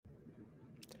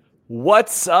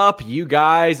What's up, you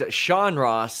guys? Sean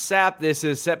Ross Sapp. This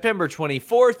is September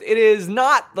 24th. It is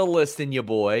not The List and Ya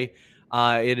Boy.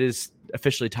 It is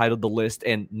officially titled The List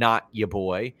and Not Ya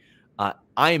Boy. I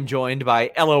am joined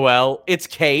by LOL. It's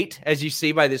Kate, as you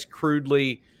see by this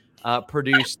crudely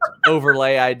produced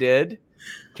overlay I did.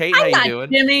 Kate, how you doing?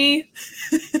 Jimmy.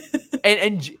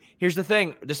 And here's the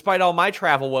thing. Despite all my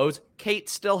travel woes, Kate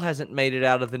still hasn't made it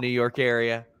out of the New York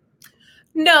area.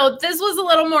 No, this was a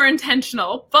little more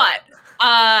intentional, but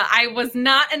I was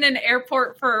not in an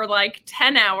airport for like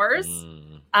 10 hours.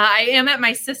 I am at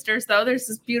my sister's, though. There's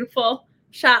this beautiful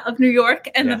shot of New York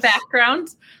in the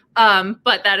background.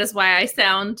 But that is why I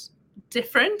sound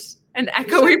different and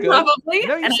echoey, probably.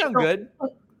 No, you sound good.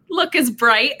 Look as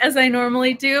bright as I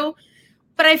normally do.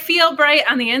 But I feel bright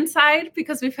on the inside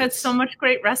because we've had so much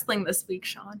great wrestling this week,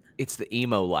 Sean. It's the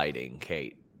emo lighting,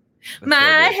 Kate. That's my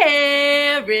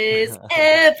hair is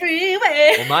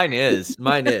everywhere. Well, mine is.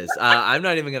 I'm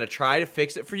not even going to try to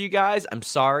fix it for you guys. I'm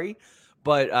sorry.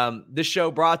 But this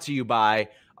show brought to you by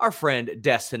our friend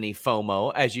Destiny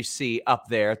FOMO, as you see up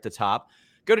there at the top.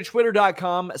 Go to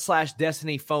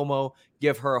twitter.com/Destiny FOMO.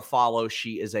 Give her a follow.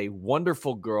 She is a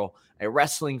wonderful girl, a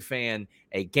wrestling fan,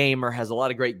 a gamer, has a lot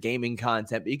of great gaming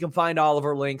content. But you can find all of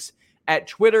her links at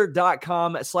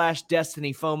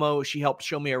twitter.com/Destiny FOMO. She helped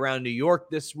show me around New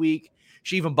York this week.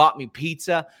 She even bought me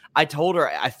pizza. I told her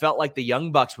I felt like the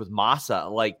Young Bucks with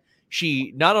Masa. Like,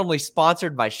 she not only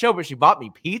sponsored my show, but she bought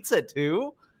me pizza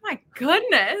too. My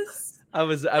goodness. I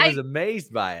was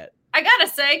amazed by it. I gotta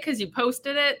say, because you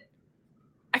posted it,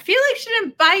 I feel like she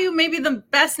didn't buy you maybe the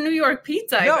best New York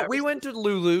pizza. No, we went to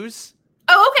Lulu's.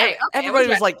 Oh, okay. Everybody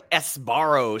was like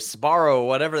Sbarro,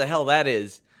 whatever the hell that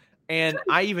is. And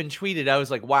I even tweeted, I was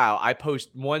like, wow, I post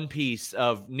one piece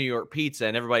of New York pizza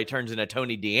and everybody turns into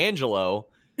Tony D'Angelo.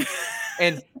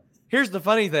 And here's the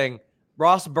funny thing.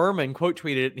 Ross Berman quote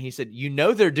tweeted it and he said,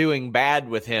 they're doing bad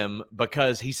with him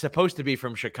because he's supposed to be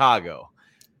from Chicago.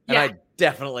 And I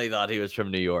definitely thought he was from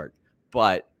New York.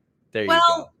 But there you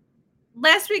go.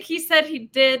 Last week he said he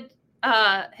did,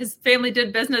 his family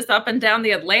did business up and down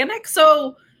the Atlantic.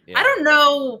 So I don't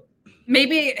know,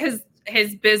 maybe his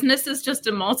business is just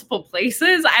in multiple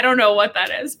places. I don't know what that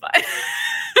is, but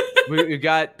we've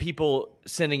got people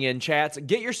sending in chats.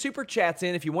 Get your super chats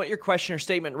in. If you want your question or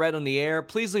statement read on the air,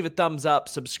 please leave a thumbs up,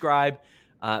 subscribe.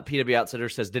 PW Outsider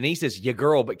says, Denise is your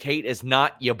girl, but Kate is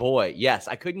not your boy. Yes,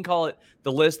 I couldn't call it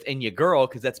The List and your girl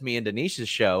because that's me and Denise's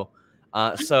show.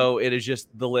 So it is just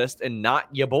The List and not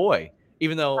your boy.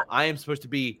 Even though I am supposed to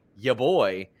be your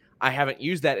boy, I haven't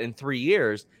used that in 3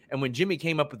 years. And when Jimmy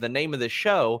came up with the name of the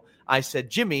show, I said,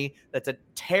 Jimmy, that's a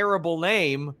terrible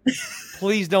name.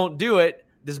 Please don't do it.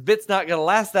 This bit's not going to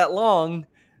last that long.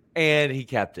 And he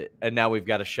kept it. And now we've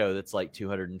got a show that's like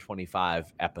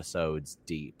 225 episodes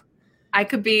deep. I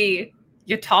could be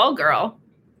your tall girl.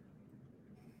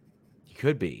 You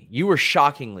could be. You were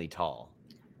shockingly tall.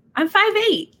 I'm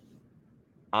 5'8".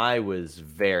 I was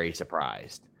very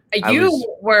surprised.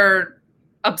 You were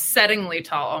upsettingly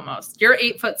tall almost. You're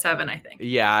 8'7", I think.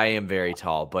 Yeah, I am very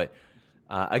tall. But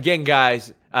again,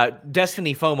 guys,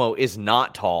 Destiny FOMO is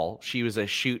not tall. She was a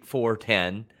shoot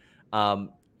 4'10".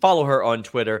 Follow her on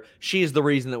Twitter. She is the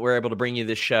reason that we're able to bring you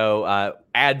this show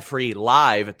ad-free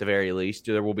live at the very least.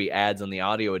 There will be ads on the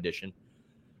audio edition.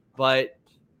 But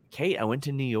Kate, I went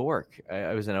to New York.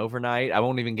 I was an overnight. I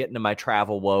won't even get into my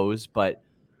travel woes, but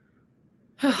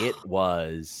it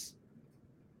was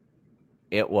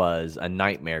a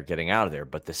nightmare getting out of there.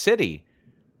 But the city,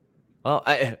 well,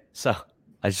 I just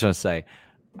want to say,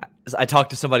 I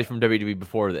talked to somebody from WWE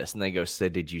before this, and they go, "So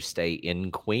did you stay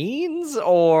in Queens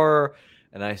or?"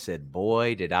 And I said,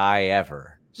 "Boy, did I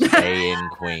ever stay in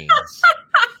Queens.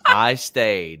 I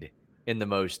stayed in the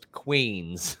most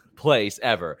Queens place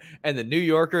ever." And the New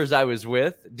Yorkers I was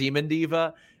with, Demon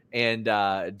Diva and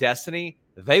Destiny,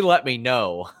 they let me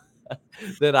know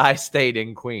that I stayed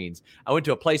in Queens. I went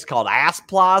to a place called Ass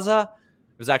Plaza.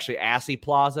 It was actually Assy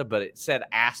Plaza, but it said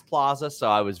Ass Plaza, so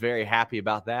I was very happy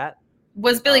about that.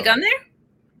 Was Billy Gunn there?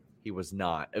 He was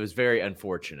not. It was very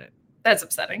unfortunate. That's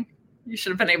upsetting. You should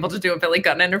have been able to do a Billy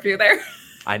Gunn interview there.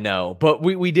 I know, but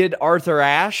we did Arthur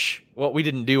Ashe. Well, we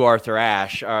didn't do Arthur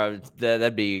Ashe.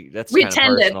 That's we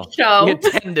attended a show. We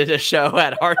attended a show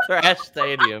at Arthur Ashe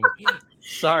Stadium.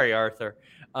 Sorry, Arthur.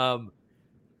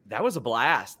 That was a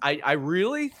blast. I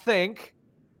really think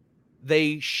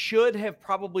they should have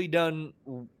probably done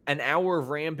an hour of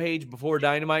Rampage before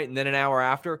Dynamite and then an hour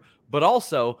after. But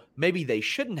also, maybe they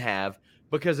shouldn't have,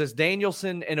 because as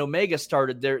Danielson and Omega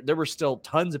started, there were still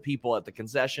tons of people at the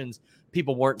concessions.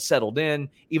 People weren't settled in,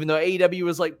 even though AEW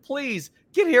was like, please,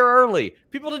 get here early.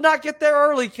 People did not get there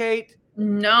early, Kate.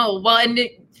 No. Well, and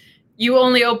you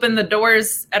only open the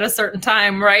doors at a certain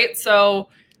time, right? So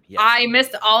yes. I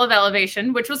missed all of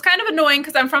Elevation, which was kind of annoying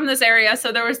because I'm from this area.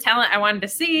 So there was talent I wanted to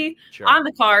see on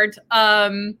the card.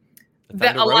 The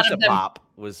Thunder Rosa pop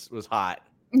was hot.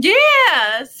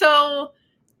 Yeah. So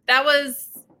that was,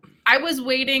 I was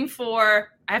waiting for,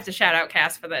 I have to shout out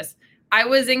Cass for this. I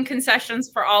was in concessions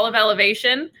for all of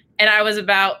Elevation, and I was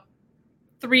about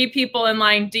 3 people in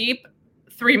line deep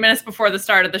 3 minutes before the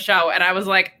start of the show. And I was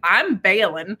like, I'm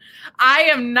bailing. I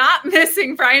am not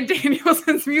missing Bryan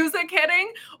Danielson's music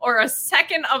hitting or a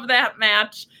second of that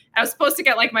match. I was supposed to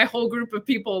get like my whole group of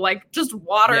people, like just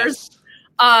waters. Yes.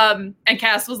 And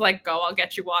Cass was like, go, I'll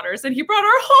get you waters. And he brought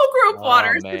our whole group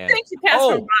waters. Man. Thank you, Cass,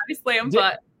 for Body Slam.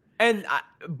 And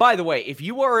by the way, if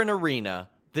you are an arena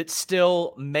that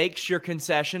still makes your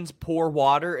concessions pour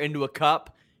water into a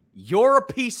cup, you're a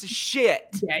piece of shit.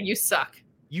 Yeah, you suck.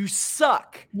 You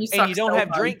suck. And you don't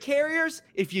have drink carriers.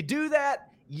 If you do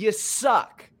that, you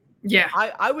suck. Yeah.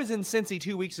 I was in Cincy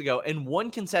 2 weeks ago, and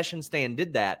one concession stand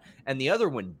did that, and the other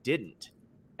one didn't.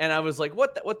 And I was like,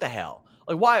 what the hell?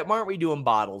 Like, why aren't we doing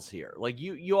bottles here? Like,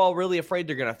 you all really afraid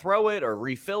they're going to throw it or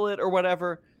refill it or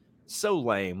whatever? So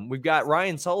lame. We've got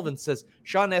Ryan Sullivan says,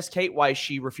 Sean asked Kate why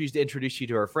she refused to introduce you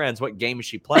to her friends. What game is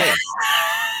she playing?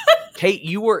 Kate,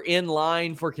 you were in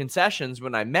line for concessions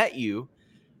when I met you.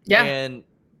 Yeah. And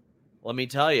let me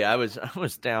tell you, I was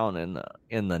down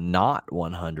in the not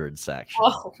 100 section.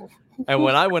 Oh. And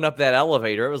when I went up that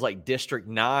elevator, it was like District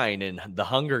 9 in the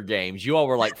Hunger Games. You all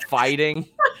were like fighting.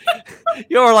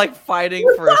 You all were like fighting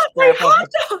for a scrap.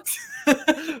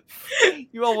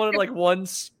 You all wanted like one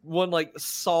like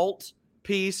salt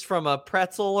piece from a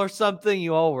pretzel or something.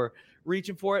 You all were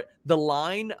reaching for it. The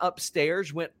line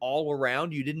upstairs went all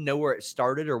around. You didn't know where it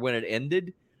started or when it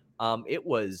ended. It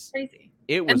was crazy.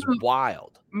 It was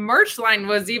wild. Merch line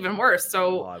was even worse.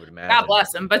 So I would imagine. God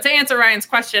bless him. But to answer Ryan's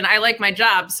question, I like my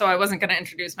job, so I wasn't going to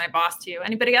introduce my boss to you.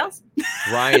 Anybody else?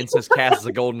 Ryan says Cass is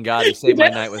a golden god. He saved my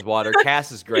night with water.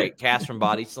 Cass is great. Cass from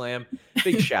Body Slam.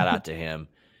 Big shout out to him.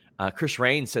 Chris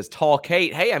Rain says, Tall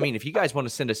Kate. Hey, I mean, if you guys want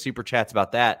to send us super chats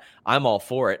about that, I'm all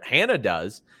for it. Hannah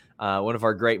does. One of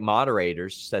our great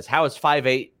moderators says, how is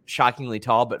 5'8" shockingly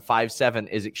tall, but 5'7"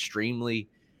 is extremely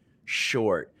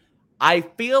short? I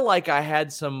feel like I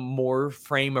had some more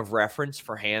frame of reference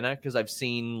for Hannah because I've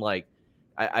seen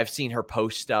I've seen her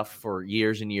post stuff for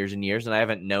years and years and years, and I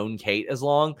haven't known Kate as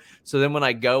long. So then when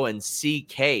I go and see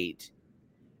Kate,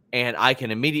 and I can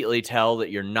immediately tell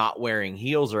that you're not wearing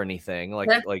heels or anything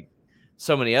like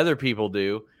so many other people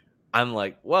do, I'm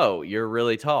like, whoa, you're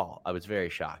really tall. I was very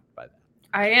shocked by that.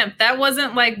 I am. That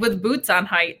wasn't like with boots on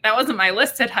height. That wasn't my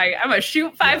listed height. I'm a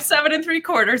shoot 5'7"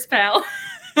 ¾ pal.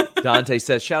 Dante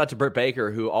says, shout out to Britt Baker,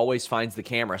 who always finds the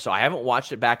camera. So I haven't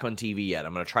watched it back on TV yet.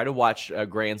 I'm going to try to watch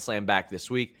Grand Slam back this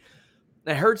week.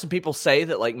 I heard some people say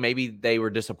that like maybe they were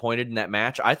disappointed in that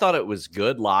match. I thought it was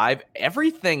good live.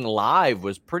 Everything live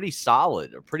was pretty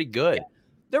solid or pretty good. Yeah.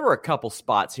 There were a couple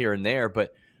spots here and there,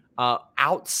 but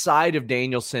outside of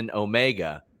Danielson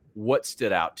Omega, what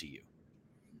stood out to you?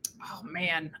 Oh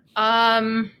man.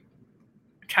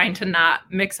 Trying to not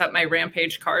mix up my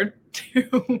Rampage card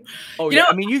too. Oh, yeah.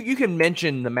 I mean, you can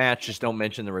mention the match, just don't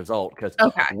mention the result because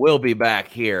we'll be back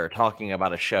here talking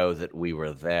about a show that we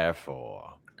were there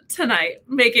for tonight,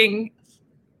 making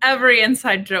every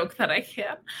inside joke that I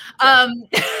can.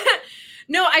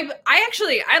 No,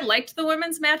 I liked the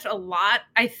women's match a lot.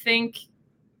 I think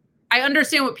I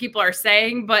understand what people are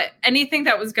saying, but anything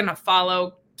that was going to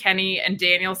follow Kenny and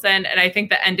Danielson, and I think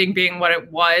the ending being what it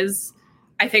was,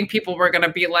 I think people were going to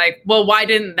be like, well, why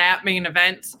didn't that main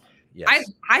event?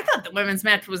 Yes. I thought the women's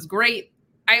match was great.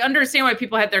 I understand why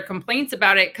people had their complaints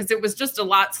about it because it was just a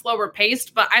lot slower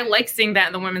paced, but I like seeing that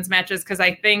in the women's matches because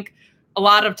I think a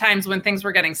lot of times when things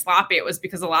were getting sloppy, it was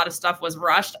because a lot of stuff was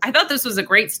rushed. I thought this was a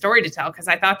great story to tell because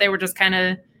I thought they were just kind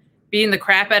of beating the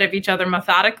crap out of each other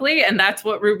methodically, and that's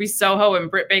what Ruby Soho and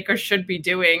Britt Baker should be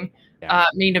doing,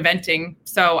 main eventing.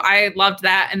 So I loved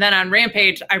that. And then on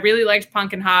Rampage, I really liked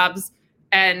Punk and Hobbs.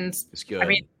 And I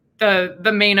mean,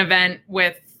 the main event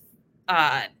with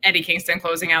Eddie Kingston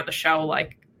closing out the show,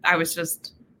 like I was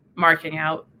just marking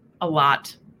out a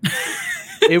lot.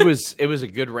 It was a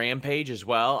good Rampage as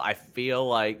well. I feel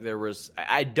like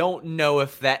I don't know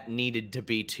if that needed to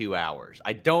be 2 hours.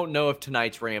 I don't know if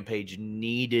tonight's Rampage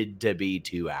needed to be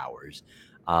 2 hours.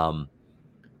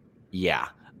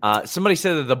 Somebody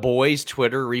said that the boys'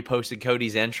 Twitter reposted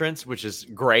Cody's entrance, which is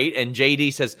great. And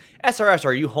JD says, SRS,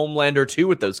 are you Homelander too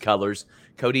with those colors?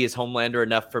 Cody is Homelander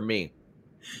enough for me.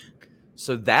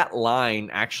 So that line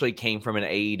actually came from an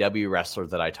AEW wrestler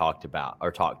that I talked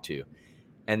to.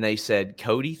 And they said,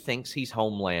 Cody thinks he's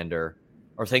Homelander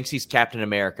or thinks he's Captain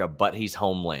America, but he's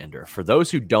Homelander. For those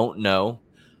who don't know,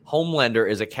 Homelander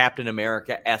is a Captain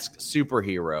America-esque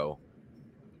superhero,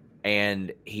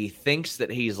 and he thinks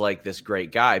that he's like this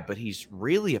great guy, but he's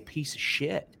really a piece of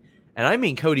shit. And I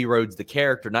mean Cody Rhodes, the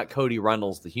character, not Cody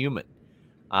Runnels, the human.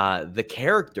 The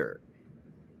character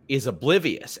is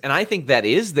oblivious, and I think that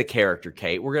is the character,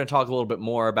 Kate. We're going to talk a little bit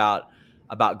more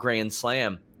about Grand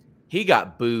Slam. He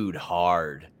got booed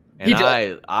hard, and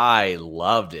I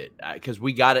loved it because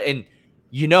we got it. And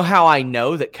you know how I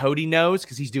know that Cody knows?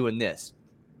 Because he's doing this.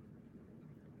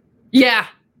 Yeah.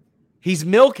 He's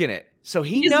milking it. So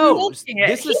he knows.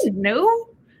 This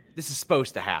is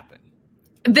supposed to happen.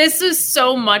 This is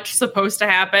so much supposed to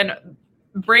happen.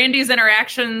 Brandy's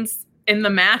interactions in the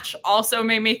match also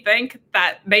made me think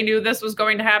that they knew this was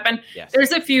going to happen. Yes.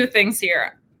 There's a few things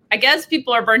here. I guess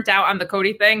people are burnt out on the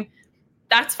Cody thing.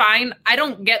 That's fine. I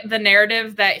don't get the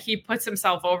narrative that he puts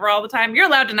himself over all the time. You're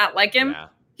allowed to not like him. Yeah.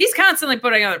 He's constantly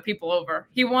putting other people over.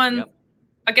 He won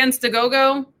against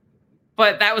Ogogo,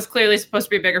 but that was clearly supposed to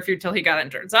be a bigger feud till he got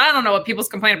injured. So I don't know what people's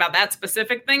complaint about that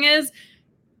specific thing is.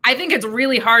 I think it's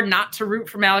really hard not to root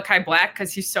for Malachi Black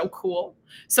because he's so cool.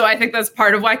 So I think that's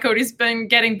part of why Cody's been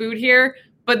getting booed here.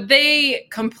 But they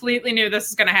completely knew this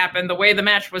was going to happen. The way the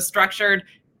match was structured,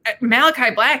 Malachi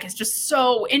Black is just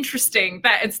so interesting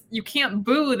that you can't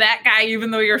boo that guy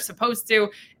even though you're supposed to.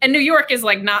 And New York is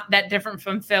like not that different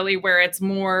from Philly where it's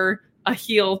more a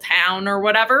heel town or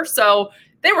whatever. So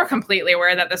they were completely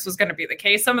aware that this was going to be the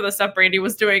case. Some of the stuff Brandy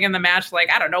was doing in the match,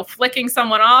 like, I don't know, flicking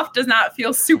someone off does not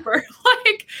feel super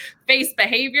like face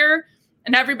behavior.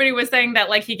 And everybody was saying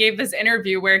that, like, he gave this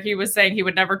interview where he was saying he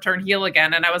would never turn heel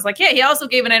again. And I was like, yeah, he also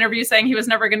gave an interview saying he was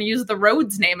never going to use the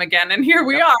Rhodes name again. And here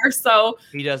we are. So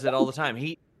he does it all the time.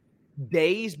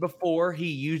 Days before he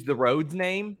used the Rhodes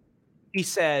name, he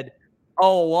said,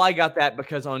 oh, well, I got that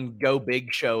because on Go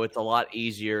Big Show, it's a lot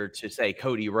easier to say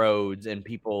Cody Rhodes and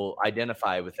people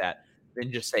identify with that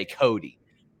than just say Cody.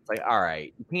 It's like, all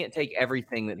right, you can't take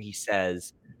everything that he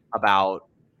says about,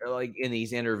 like, in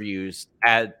these interviews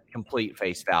at complete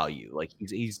face value. Like,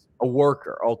 he's a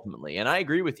worker ultimately. And I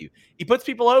agree with you. He puts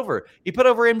people over. He put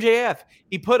over MJF.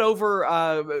 He put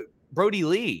over Brody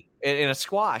Lee in a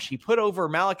squash. He put over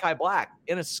Malachi Black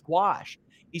in a squash.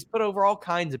 He's put over all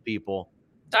kinds of people.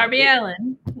 Darby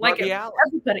Allin. Darby Allin.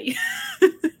 Everybody.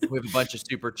 We have a bunch of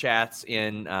super chats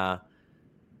in.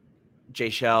 Jay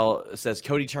Shell says,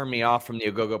 Cody turned me off from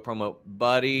the Ogogo promo.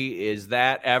 Buddy, is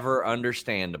that ever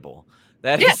understandable?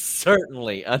 That is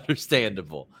certainly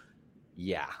understandable.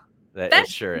 Yeah, it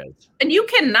sure is. And you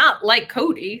cannot like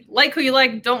Cody. Like who you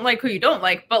like, don't like who you don't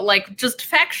like. But, like, just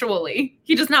factually,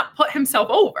 he does not put himself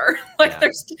over.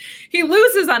 He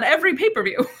loses on every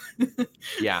pay-per-view.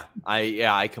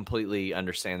 I completely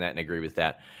understand that and agree with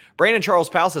that. Brandon Charles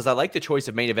Powell says, I like the choice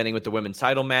of main eventing with the women's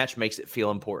title match. Makes it feel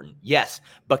important. Yes,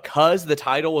 because the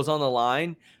title was on the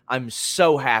line, I'm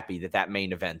so happy that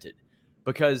main evented.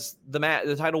 Because the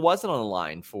title wasn't on the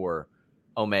line for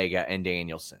Omega and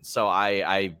Danielson. So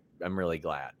I'm really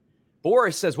glad.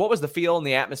 Boris says, what was the feel and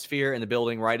the atmosphere in the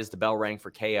building right as the bell rang for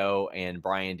KO and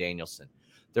Bryan Danielson?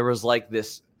 There was like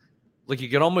this, like, you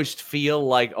could almost feel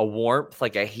like a warmth,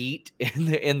 like a heat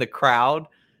in the crowd.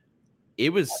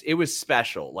 It was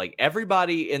special. Like,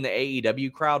 everybody in the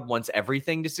AEW crowd wants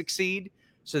everything to succeed,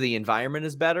 so the environment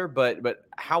is better. But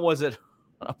how was it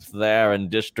up there in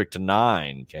District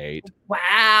 9, Kate?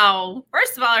 Wow.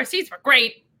 First of all, our seats were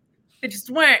great. They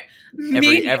just weren't.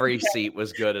 Every seat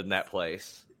was good in that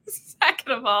place.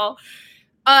 Second of all,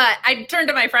 I turned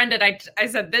to my friend and I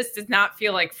said, this does not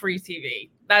feel like free TV.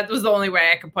 That was the only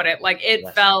way I could put it. Like, it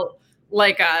felt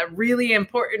like a really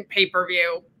important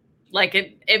pay-per-view. Like,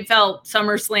 it felt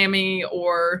SummerSlam-y,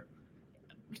 or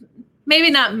maybe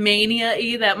not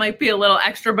Mania-y. That might be a little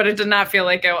extra, but it did not feel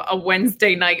like a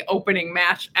Wednesday night opening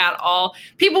match at all.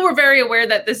 People were very aware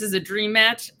that this is a dream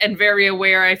match, and very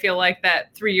aware, I feel like,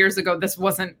 that 3 years ago, this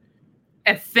wasn't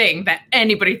a thing that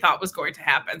anybody thought was going to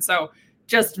happen. So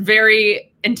just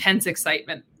very intense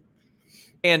excitement.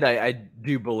 And I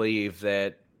do believe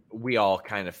that we all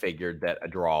kind of figured that a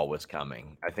draw was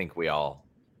coming. I think we all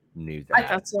knew that. I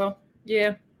thought so.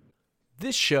 Yeah.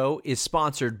 This show is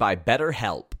sponsored by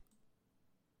BetterHelp.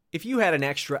 If you had an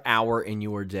extra hour in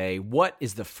your day, what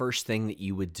is the first thing that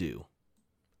you would do?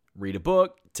 Read a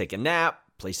book, take a nap,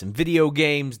 play some video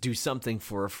games, do something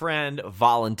for a friend,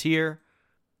 volunteer.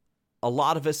 A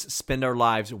lot of us spend our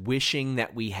lives wishing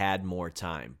that we had more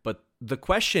time. But the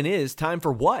question is, time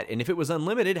for what? And if it was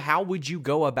unlimited, how would you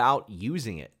go about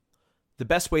using it? The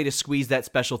best way to squeeze that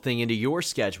special thing into your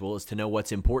schedule is to know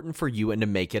what's important for you and to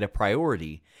make it a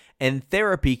priority. And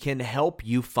therapy can help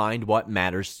you find what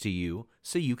matters to you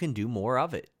so you can do more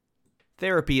of it.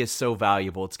 Therapy is so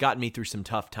valuable. It's gotten me through some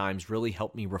tough times, really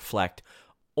helped me reflect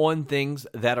on things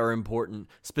that are important,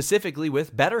 specifically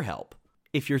with BetterHelp.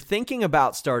 If you're thinking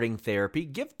about starting therapy,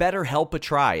 give BetterHelp a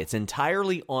try. It's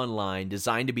entirely online,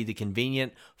 designed to be the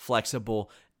convenient, flexible,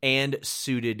 and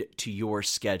suited to your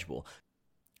schedule.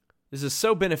 This is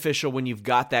so beneficial when you've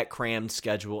got that crammed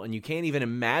schedule and you can't even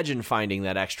imagine finding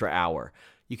that extra hour.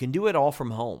 You can do it all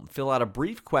from home. Fill out a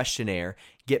brief questionnaire,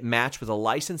 get matched with a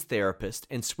licensed therapist,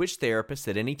 and switch therapists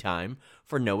at any time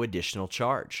for no additional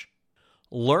charge.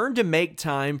 Learn to make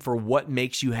time for what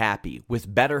makes you happy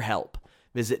with BetterHelp.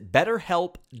 Visit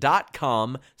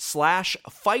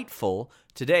betterhelp.com/Fightful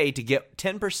today to get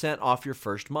 10% off your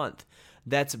first month.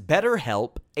 That's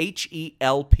BetterHelp,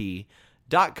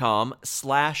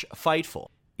 HELP.com/Fightful.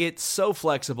 It's so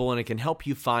flexible and it can help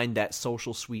you find that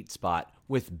social sweet spot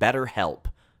with BetterHelp.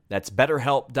 That's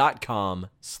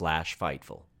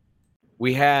betterhelp.com/Fightful.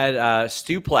 We had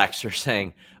Stuplexer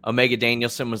saying Omega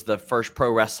Danielson was the first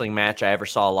pro wrestling match I ever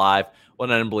saw live. What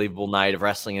an unbelievable night of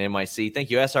wrestling in NYC.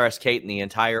 Thank you, SRS Kate, and the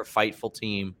entire Fightful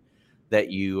team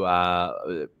that you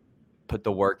put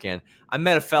the work in. I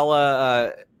met a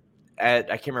fella I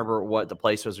can't remember what the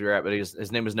place was we were at, but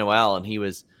his name was Noel, and you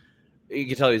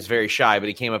could tell he was very shy, but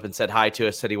he came up and said hi to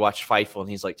us, said he watched Fightful, and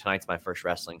he's like, tonight's my first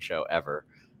wrestling show ever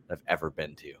that I've ever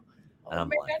been to. And I'm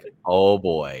like, God. Oh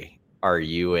boy, are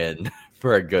you in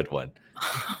for a good one.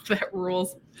 That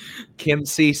rules. Kim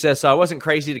C says, so I wasn't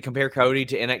crazy to compare Cody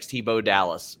to NXT Bo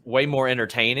Dallas. Way more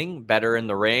entertaining, better in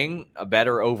the ring,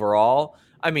 better overall.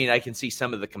 I mean, I can see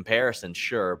some of the comparisons,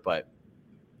 sure, but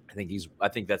I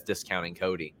think that's discounting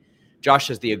Cody. Josh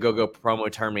says the Agogo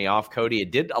promo turned me off, Cody.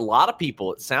 It did a lot of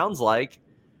people, it sounds like.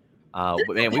 But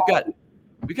man, we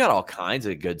got all kinds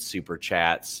of good super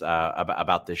chats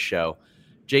about this show.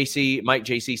 Mike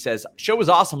JC says, show was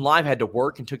awesome live, had to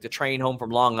work and took the train home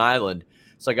from Long Island.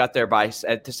 So I got there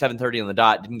at 7:30 on the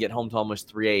dot, didn't get home till almost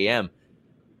 3 a.m.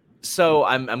 So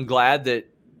I'm glad that,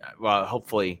 well,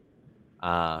 hopefully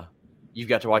you've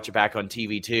got to watch it back on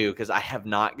TV too, because I have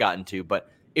not gotten to, but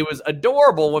it was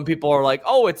adorable when people are like,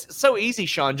 oh, it's so easy,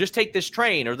 Sean, just take this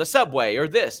train or the subway or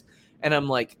this. And I'm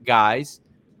like, guys,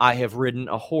 I have ridden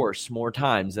a horse more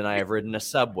times than I have ridden a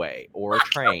subway or a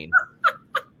train.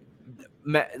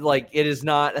 Like, it is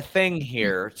not a thing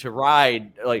here to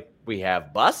ride. Like, we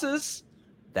have buses.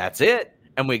 That's it.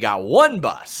 And we got one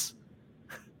bus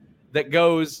that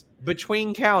goes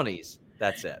between counties.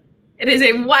 That's it. It is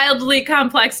a wildly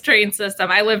complex train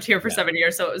system. I lived here for 7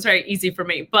 years, so it was very easy for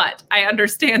me. But I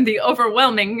understand the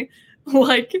overwhelming,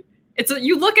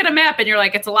 you look at a map and you're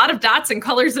like, it's a lot of dots and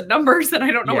colors and numbers, and I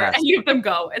don't know where any of them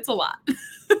go. It's a lot.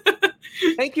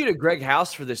 Thank you to Greg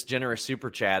House for this generous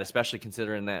super chat, especially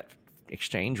considering that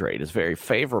exchange rate is very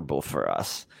favorable for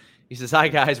us. He says, hi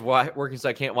guys, working so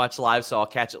I can't watch live, so I'll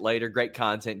catch it later. Great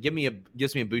content. Gives me a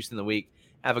boost in the week.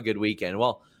 Have a good weekend.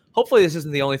 Well, hopefully this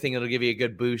isn't the only thing that'll give you a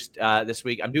good boost this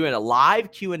week. I'm doing a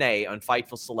live Q&A on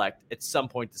Fightful Select at some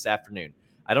point this afternoon.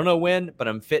 I don't know when, but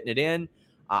I'm fitting it in.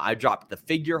 I dropped the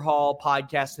Figure Hall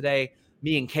podcast today.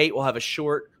 Me and Kate will have a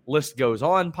short List Goes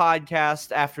On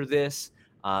podcast after this.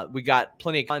 We got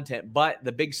plenty of content, but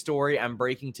the big story I'm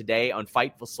breaking today on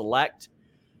Fightful Select,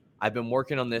 I've been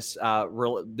working on this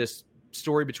this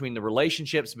story between the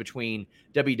relationships between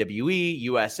WWE,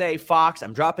 USA, Fox.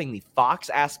 I'm dropping the Fox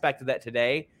aspect of that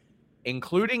today,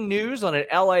 including news on an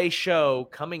LA show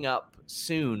coming up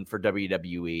soon for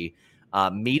WWE,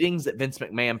 meetings that Vince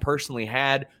McMahon personally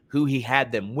had, who he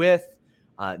had them with,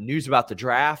 news about the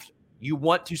draft. You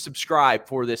want to subscribe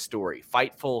for this story,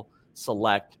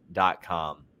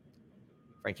 FightfulSelect.com.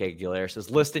 Frank Aguilera says,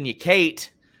 listing you,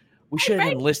 Kate. We should have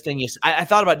been listing you. I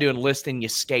thought about doing listing you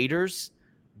skaters,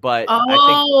 but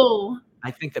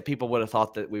I think that people would have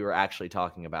thought that we were actually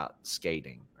talking about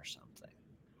skating or something.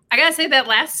 I got to say that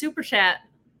last super chat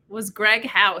was Greg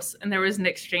House, and there was an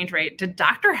exchange rate. Did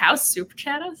Dr. House super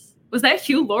chat us? Was that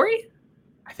Hugh Laurie?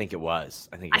 I think it was.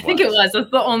 I think it was. That's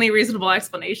the only reasonable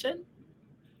explanation.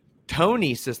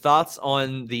 Tony says thoughts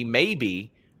on the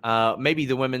maybe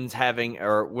the women having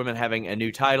a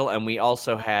new title, and we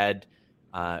also had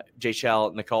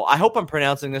Jaychelle Nicole. I hope I'm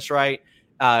pronouncing this right.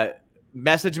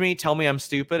 Message me, tell me I'm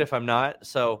stupid if I'm not,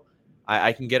 so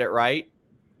I can get it right.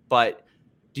 But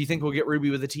do you think we'll get Ruby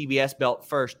with the TBS belt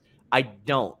first? I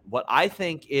don't. What I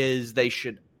think is they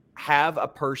should have a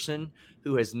person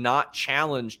who has not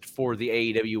challenged for the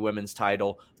AEW women's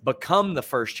title become the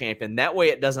first champion. That way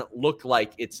it doesn't look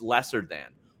like it's lesser than.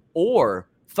 Or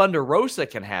Thunder Rosa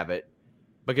can have it,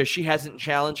 because she hasn't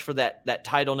challenged for that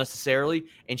title necessarily,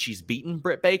 and she's beaten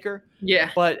Britt Baker. Yeah.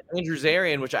 But Andrew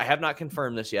Zarian, which I have not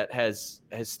confirmed this yet, has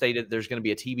stated there's going to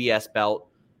be a TBS belt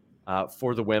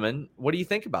for the women. What do you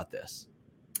think about this?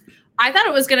 I thought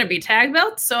it was going to be tag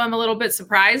belts, so I'm a little bit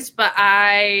surprised, but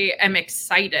I am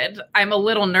excited. I'm a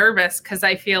little nervous because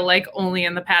I feel like only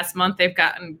in the past month they've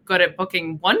gotten good at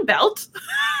booking one belt.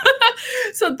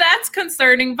 So that's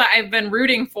concerning, but I've been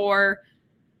rooting for –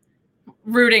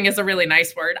 rooting is a really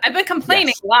nice word. I've been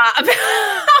complaining a lot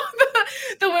about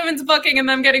the women's booking and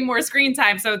them getting more screen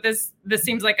time, so this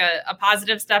seems like a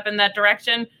positive step in that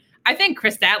direction. I think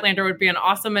Chris Statlander would be an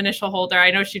awesome initial holder. I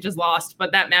know she just lost,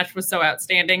 but that match was so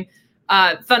outstanding.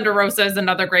 Thunder Rosa is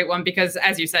another great one because,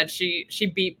 as you said, she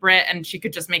beat Britt and she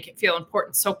could just make it feel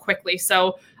important so quickly.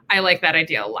 So I like that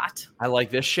idea a lot. I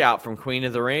like this shout from Queen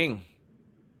of the Ring.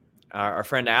 Our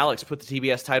friend Alex put the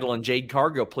TBS title on Jade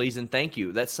Cargill, please and thank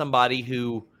you. That's somebody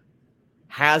who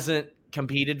hasn't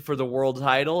competed for the world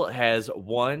title, has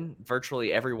won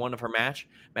virtually every one of her match.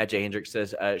 Matt J. Hendricks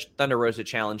says Thunder Rosa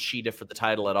challenged Sheeta for the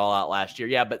title at All Out last year.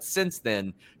 Yeah, but since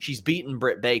then, she's beaten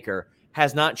Britt Baker,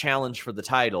 has not challenged for the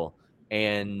title,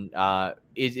 and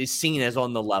is seen as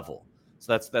on the level.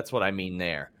 So that's what I mean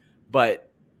there.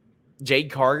 But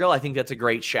Jade Cargill, I think that's a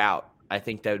great shout. I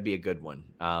think that would be a good one.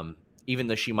 Even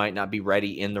though she might not be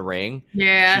ready in the ring.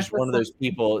 Yeah. She's one of those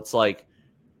people, it's like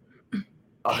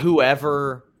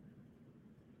whoever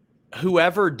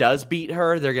does beat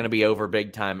her, they're going to be over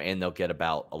big time, and they'll get a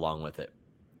bout along with it.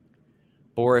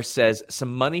 Boris says,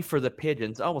 some money for the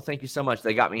pigeons. Oh, well, thank you so much.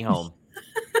 They got me home.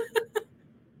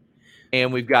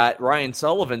 And we've got Ryan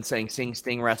Sullivan saying seeing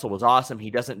Sting wrestle was awesome.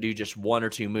 He doesn't do just one or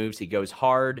two moves. He goes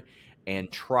hard and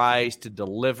tries to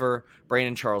deliver.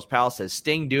 Brandon Charles Powell says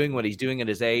Sting doing what he's doing at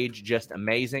his age, just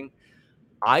amazing.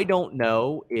 I don't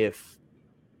know if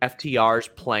FTR's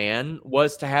plan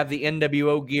was to have the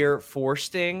NWO gear for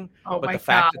Sting, but the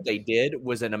fact that they did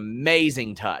was an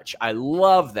amazing touch. I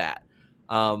love that.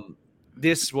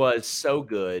 This was so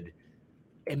good.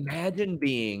 Imagine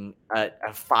being a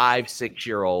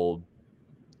 5-6-year-old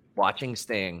watching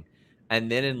Sting,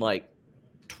 and then in like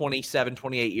 27,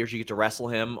 28 years, you get to wrestle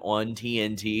him on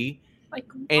TNT. Like,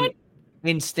 what?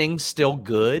 And Sting's still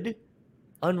good?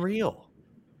 Unreal.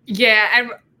 Yeah,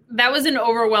 and that was an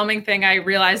overwhelming thing I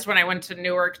realized when I went to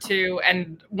Newark too,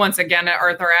 and once again at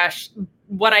Arthur Ashe,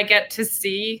 what I get to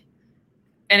see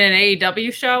in an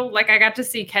AEW show. Like, I got to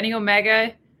see Kenny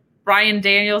Omega, Bryan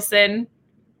Danielson,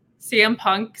 CM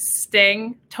Punk,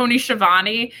 Sting, Tony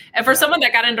Schiavone. And for someone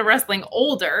that got into wrestling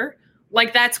older,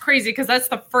 like, that's crazy because that's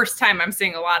the first time I'm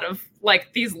seeing a lot of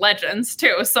like these legends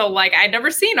too. So like, I'd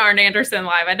never seen Arn Anderson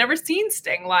live. I'd never seen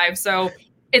Sting live. So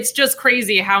it's just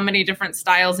crazy how many different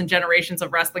styles and generations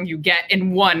of wrestling you get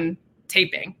in one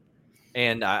taping.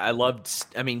 And I loved,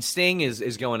 I mean, Sting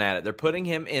is going at it. They're putting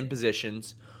him in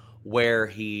positions where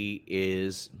he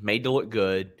is made to look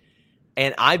good.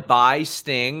 And I buy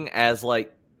Sting as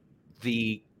like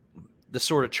the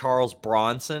sort of Charles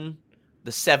Bronson,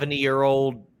 the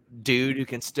 70-year-old dude who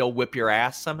can still whip your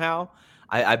ass somehow.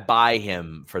 I buy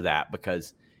him for that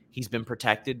because he's been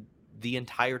protected the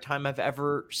entire time I've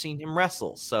ever seen him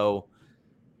wrestle. So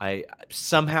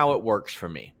somehow it works for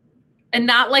me. And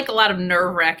not like a lot of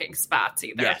nerve-wracking spots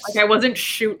either. Yes. Like, I wasn't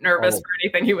shoot nervous for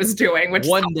anything he was doing. Which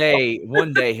one day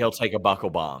he'll take a buckle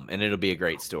bomb and it'll be a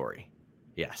great story.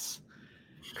 Yes.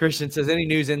 Christian says, any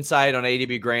news insight on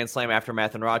AEW Grand Slam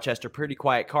Aftermath in Rochester? Pretty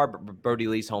quiet card, but Brody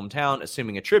Lee's hometown,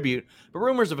 assuming a tribute. But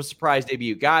rumors of a surprise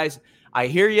debut. Guys, I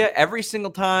hear you every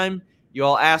single time you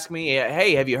all ask me,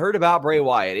 hey, have you heard about Bray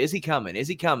Wyatt? Is he coming? Is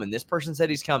he coming? This person said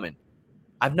he's coming.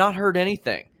 I've not heard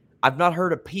anything. I've not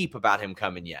heard a peep about him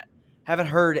coming yet. Haven't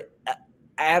heard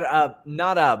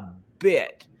not a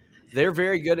bit. They're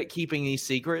very good at keeping these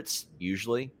secrets,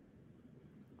 usually.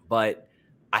 But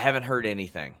I haven't heard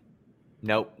anything.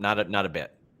 Nope, not a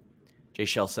bit. Jay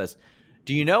Shell says,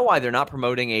 do you know why they're not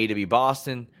promoting AEW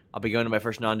Boston? I'll be going to my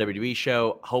first non-WWE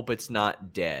show. Hope it's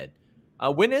not dead.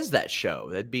 When is that show?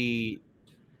 That'd be...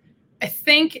 I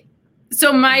think...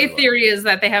 So my theory is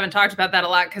that they haven't talked about that a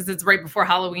lot because it's right before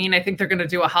Halloween. I think they're going to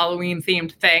do a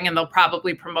Halloween-themed thing, and they'll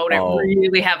probably promote it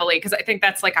really heavily because I think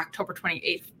that's like October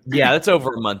 28th. Yeah, that's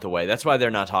over a month away. That's why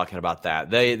they're not talking about that.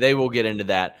 They will get into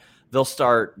that. They'll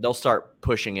start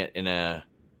pushing it in a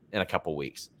couple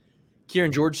weeks.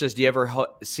 Kieran George says, do you ever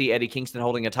see Eddie Kingston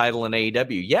holding a title in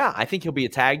AEW? Yeah, I think he'll be a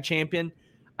tag champion.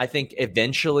 I think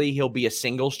eventually he'll be a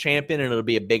singles champion, and it'll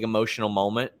be a big emotional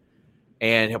moment.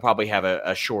 And he'll probably have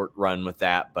a short run with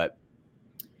that. But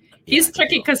he's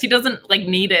tricky because he doesn't like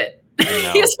need it.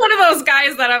 He's one of those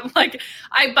guys that I'm like,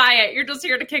 I buy it. You're just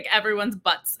here to kick everyone's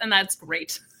butts, and that's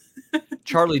great.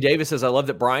 Charlie Davis says, I love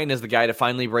that Brian is the guy to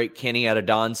finally break Kenny out of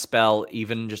Don's spell,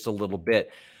 even just a little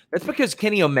bit. That's because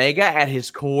Kenny Omega at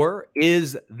his core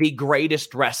is the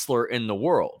greatest wrestler in the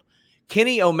world.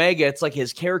 Kenny Omega, it's like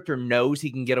his character knows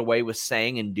he can get away with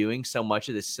saying and doing so much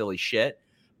of this silly shit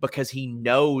because he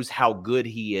knows how good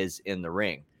he is in the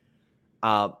ring.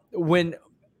 When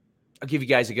I'll give you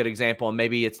guys a good example, and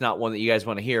maybe it's not one that you guys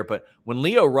want to hear, but when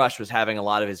Leo Rush was having a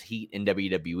lot of his heat in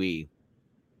WWE,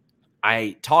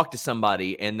 I talked to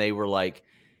somebody and they were like,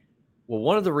 well,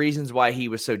 one of the reasons why he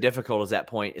was so difficult at that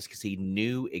point is because he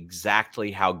knew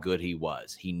exactly how good he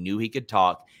was. He knew he could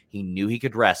talk. He knew he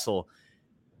could wrestle.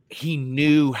 He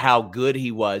knew how good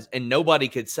he was. And nobody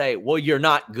could say, well, you're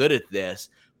not good at this.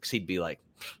 Because he'd be like,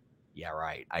 yeah,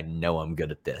 right. I know I'm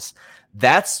good at this.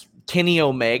 That's Kenny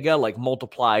Omega, like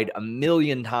multiplied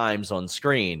 1,000,000 times on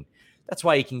screen. That's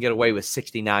why he can get away with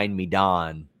 69 Me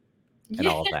Don and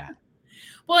all that.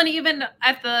 Well, and even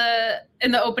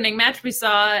in the opening match, we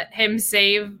saw him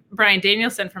save Bryan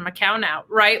Danielson from a count out,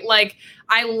 right? Like,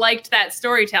 I liked that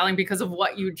storytelling because of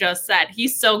what you just said.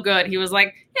 He's so good. He was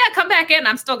like, yeah, come back in.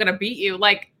 I'm still going to beat you.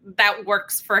 Like, that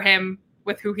works for him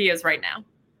with who he is right now.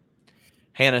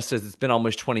 Hannah says it's been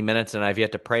almost 20 minutes and I've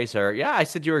yet to praise her. Yeah, I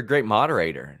said you're a great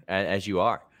moderator, as you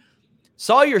are.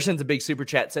 Sawyer sends a big super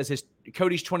chat, says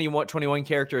Cody's 21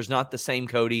 character is not the same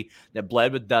Cody that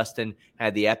bled with Dustin,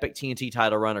 had the epic TNT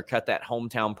title run, or cut that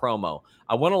hometown promo.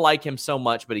 I want to like him so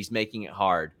much, but he's making it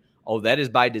hard. Oh, that is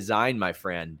by design, my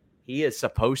friend. He is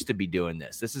supposed to be doing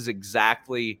this. This is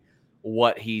exactly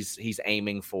what he's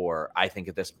aiming for, I think,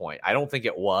 at this point. I don't think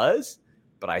it was,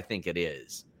 but I think it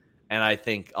is. And I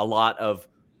think a lot of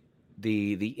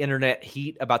the internet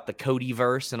heat about the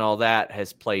Codyverse and all that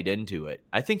has played into it.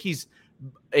 I think he's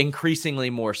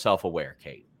increasingly more self-aware,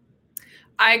 Kate.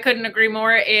 I couldn't agree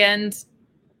more. And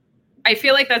I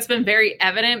feel like that's been very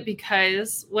evident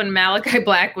because when Malachi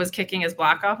Black was kicking his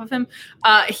block off of him,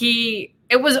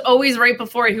 it was always right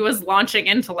before he was launching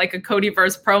into like a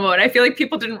Codyverse promo. And I feel like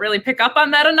people didn't really pick up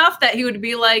on that enough, that he would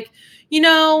be like,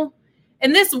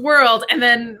 in this world, and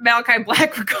then Malachi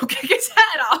Black would go kick his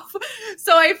head off.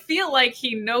 So I feel like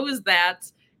he knows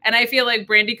that. And I feel like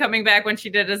Brandy coming back when she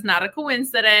did is not a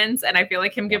coincidence. And I feel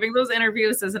like him giving those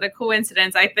interviews isn't a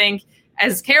coincidence. I think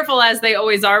as careful as they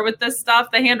always are with this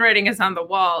stuff, the handwriting is on the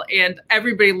wall. And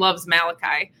everybody loves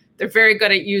Malachi. They're very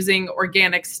good at using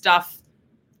organic stuff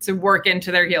to work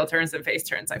into their heel turns and face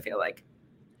turns, I feel like.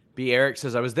 B. Eric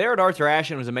says, I was there at Arthur Ashe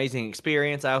and it was an amazing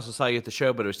experience. I also saw you at the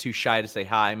show, but I was too shy to say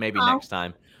hi. Maybe next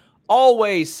time.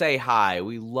 Always say hi.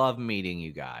 We love meeting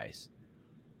you guys.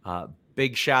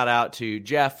 Big shout out to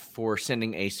Jeff for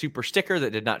sending a super sticker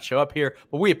that did not show up here,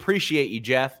 but we appreciate you,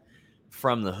 Jeff,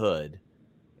 from the hood,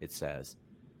 it says.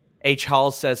 H.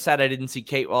 Hall says, sad I didn't see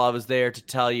Kate while I was there to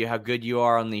tell you how good you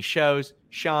are on these shows.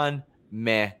 Sean,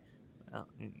 meh. Well,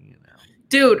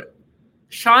 Dude,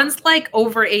 Sean's like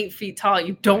over 8 feet tall.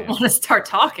 You don't want to start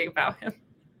talking about him.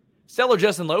 Stellar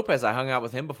Justin Lopez, I hung out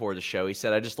with him before the show. He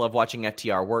said, I just love watching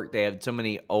FTR work. They had so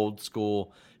many old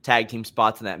school tag team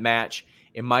spots in that match.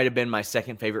 It might have been my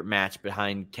second favorite match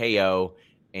behind KO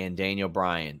and Daniel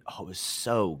Bryan. Oh, it was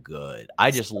so good.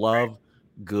 I just love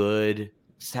good,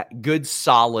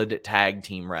 solid tag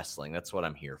team wrestling. That's what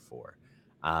I'm here for.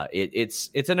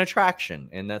 It's an attraction,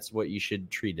 and that's what you should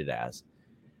treat it as.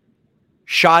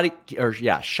 Shot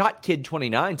Kid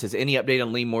 29 says, any update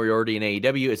on Lee Moriarty in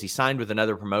AEW? Is he signed with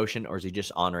another promotion, or is he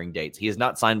just honoring dates? He is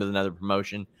not signed with another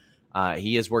promotion.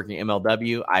 He is working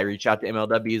MLW. I reached out to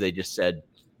MLW. They just said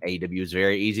AEW is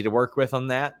very easy to work with on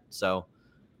that. So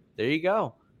there you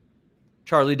go.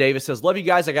 Charlie Davis says, love you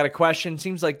guys. I got a question.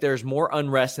 Seems like there's more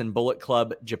unrest in Bullet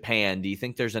Club Japan. Do you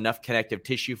think there's enough connective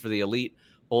tissue for the elite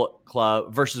Bullet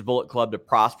Club versus Bullet Club to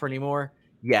prosper anymore?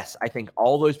 Yes, I think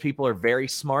all those people are very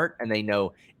smart and they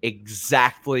know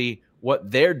exactly what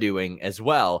they're doing as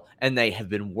well. And they have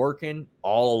been working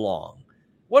all along.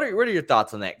 What are your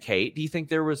thoughts on that, Kate? Do you think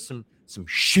there was some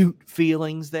shoot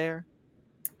feelings there?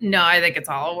 No, I think it's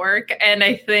all work. And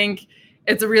I think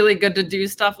it's really good to do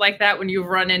stuff like that when you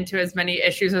run into as many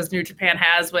issues as New Japan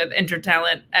has with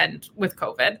intertalent and with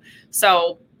COVID.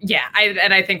 So, yeah,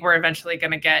 I think we're eventually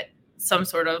going to get some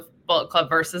sort of Bullet Club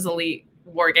versus Elite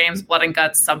War Games, Blood and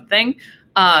Guts, something.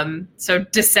 So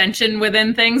dissension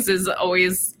within things is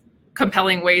always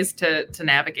compelling ways to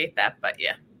navigate that. But,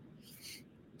 yeah.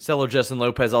 Seller Justin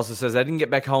Lopez also says, I didn't get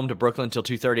back home to Brooklyn until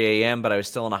 2:30 a.m., but I was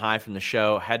still on a high from the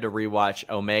show. Had to rewatch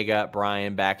Omega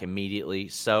Bryan back immediately.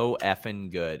 So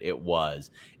effing good. It was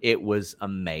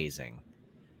amazing.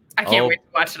 I can't wait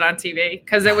to watch it on TV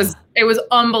because it was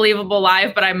unbelievable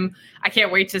live, but I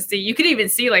can't wait to see. You could even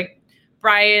see like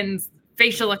Bryan's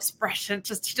facial expression.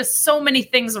 He does so many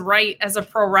things right as a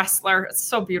pro wrestler. It's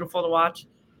so beautiful to watch.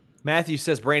 Matthew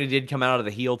says Brandy did come out of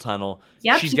the heel tunnel.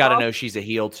 Yep, She's got to know she's a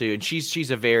heel too, and she's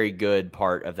a very good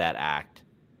part of that act.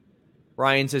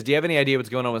 Ryan says, do you have any idea what's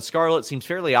going on with Scarlett? Seems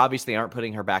fairly obvious they aren't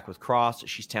putting her back with Cross.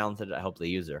 She's talented. I hope they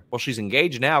use her. Well, she's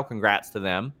engaged now. Congrats to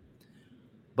them.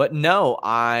 But no,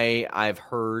 I've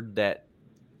heard that.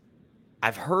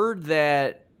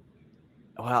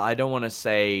 Well, I don't want to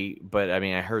say, but I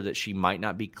mean, I heard that she might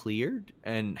not be cleared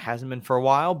and hasn't been for a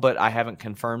while, but I haven't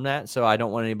confirmed that. So I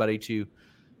don't want anybody to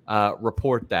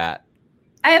report that.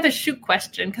 I have a shoot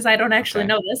question because I don't actually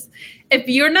know this. If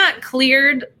you're not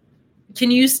cleared, can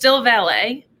you still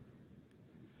valet?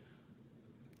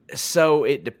 So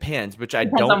it depends, which I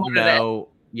don't know.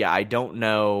 Yeah, I don't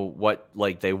know what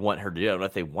they want her to do. I don't know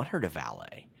if they want her to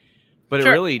valet. But It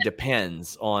really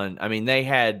depends on, I mean, they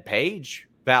had Paige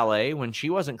valet when she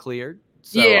wasn't cleared.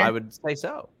 So I would say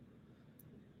so.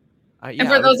 And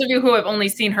for those of you who have only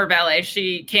seen her valet,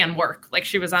 she can work. Like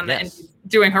she was on the end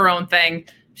doing her own thing.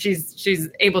 She's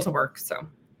able to work. So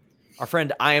our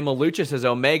friend I Am a Lucha says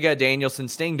Omega, Danielson,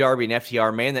 Sting, Darby, and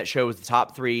FTR. Man, that show was the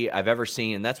top 3 I've ever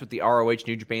seen. And that's with the ROH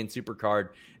New Japan Supercard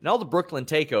and all the Brooklyn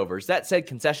takeovers. That said,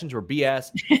 concessions were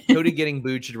BS. Cody getting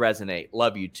booed should resonate.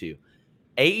 Love you too.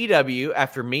 AEW,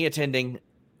 after me attending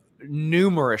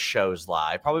numerous shows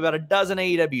live, probably about a dozen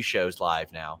AEW shows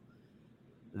live now,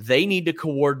 they need to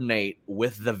coordinate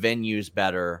with the venues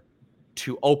better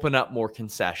to open up more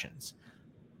concessions.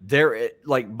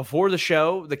 Before the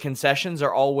show, the concessions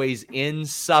are always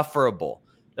insufferable.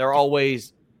 There are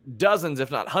always dozens,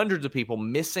 if not hundreds of people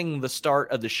missing the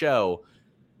start of the show.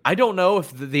 I don't know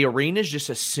if the arenas just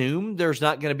assume there's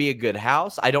not going to be a good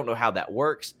house. I don't know how that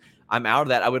works. I'm out of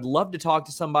that. I would love to talk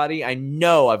to somebody. I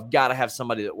know I've got to have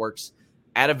somebody that works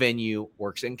at a venue,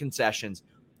 works in concessions.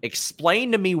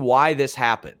 Explain to me why this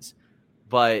happens.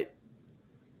 But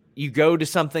you go to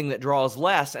something that draws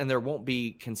less and there won't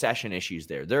be concession issues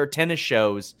there. There are tennis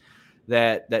shows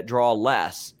that draw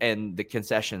less and the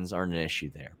concessions aren't an issue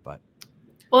there.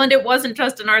 Well, and it wasn't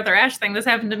just an Arthur Ashe thing. This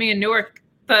happened to me in Newark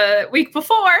the week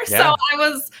before. Yeah. So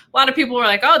a lot of people were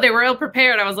like, oh, they were ill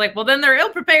prepared. I was like, well, then they're ill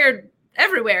prepared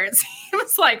everywhere. It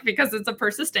seems like, because it's a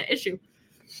persistent issue.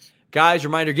 Guys,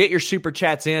 reminder, get your super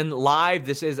chats in live.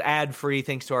 This is ad-free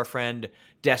thanks to our friend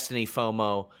Destiny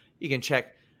FOMO. You can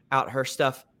check out her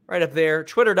stuff right up there.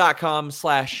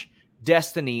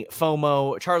 Twitter.com/Destiny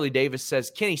FOMO. Charlie Davis says,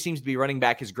 Kenny seems to be running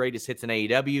back his greatest hits in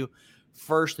AEW.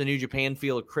 First, the New Japan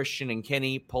feel of Christian and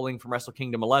Kenny pulling from Wrestle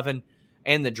Kingdom 11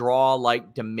 and the draw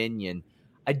like Dominion.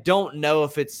 I don't know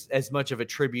if it's as much of a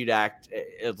tribute act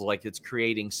like it's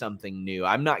creating something new.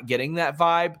 I'm not getting that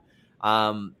vibe.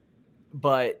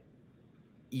 But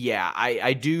yeah,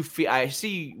 I do feel, I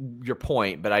see your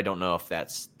point, but I don't know if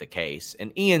that's the case.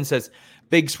 And Ian says,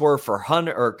 big swerve for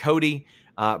Hunter or Cody.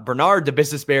 Bernard, the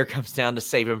business bear, comes down to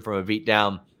save him from a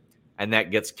beatdown, and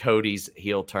that gets Cody's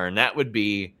heel turn. That would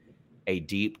be a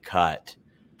deep cut.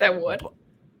 That would.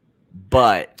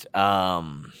 But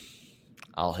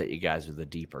I'll hit you guys with a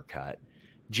deeper cut.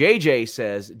 JJ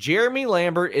says, Jeremy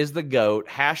Lambert is the GOAT.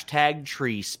 #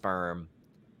 tree sperm.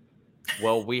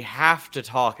 Well, we have to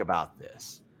talk about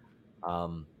this. I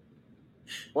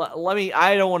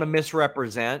don't want to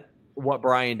misrepresent what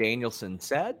Bryan Danielson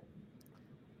said.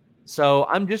 So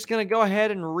I'm just going to go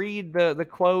ahead and read the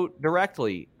quote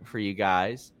directly for you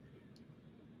guys.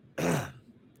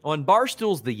 On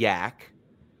Barstool's The Yak,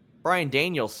 Bryan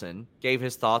Danielson gave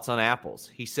his thoughts on apples.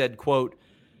 He said, quote,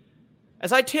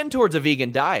 as I tend towards a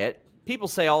vegan diet, people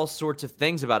say all sorts of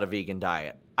things about a vegan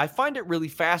diet. I find it really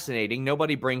fascinating.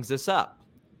 Nobody brings this up.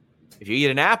 If you eat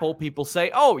an apple, people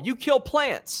say, oh, you kill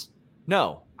plants.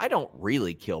 No, I don't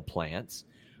really kill plants.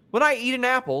 When I eat an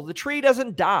apple, the tree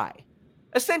doesn't die.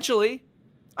 Essentially,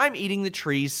 I'm eating the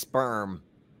tree's sperm.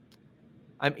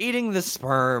 I'm eating the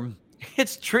sperm.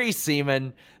 It's tree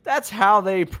semen. That's how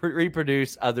they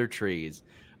reproduce other trees.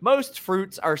 Most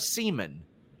fruits are semen.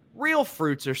 Real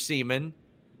fruits are semen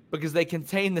because they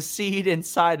contain the seed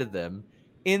inside of them.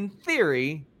 In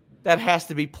theory, that has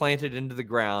to be planted into the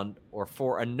ground or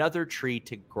for another tree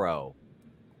to grow.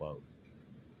 Quote.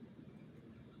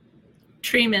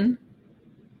 Treeman.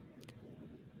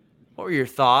 What were your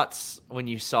thoughts when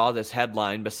you saw this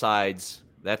headline besides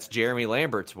that's Jeremy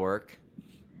Lambert's work?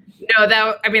 No,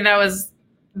 that was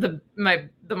the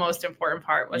most important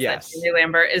part was that Jeremy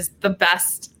Lambert is the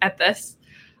best at this.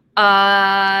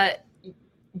 My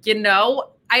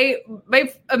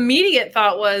immediate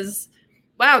thought was,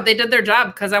 wow, they did their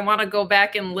job because I want to go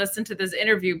back and listen to this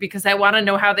interview because I want to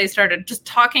know how they started just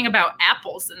talking about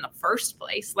apples in the first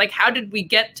place. Like, how did we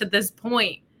get to this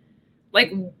point?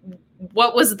 Like,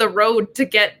 what was the road to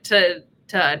get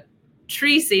to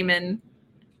tree semen?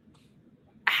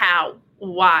 How?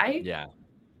 Why? Yeah.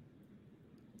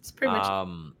 It's pretty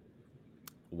much.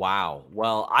 Wow.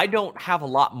 Well, I don't have a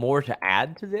lot more to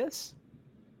add to this.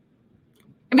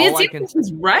 I mean, it seems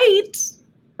he's right.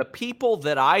 The people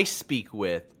that I speak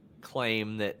with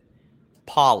claim that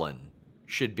pollen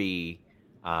should be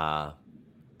the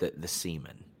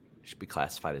semen. Should be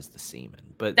classified as the semen.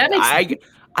 But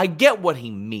I get what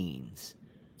he means.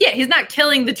 Yeah, he's not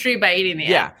killing the tree by eating the egg.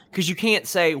 Yeah, because you can't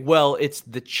say, well, it's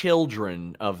the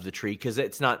children of the tree, because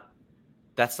that's not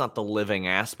the living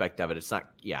aspect of it. It's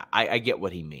not, I get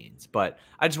what he means. But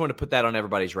I just want to put that on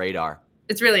everybody's radar.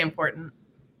 It's really important.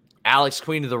 Alex,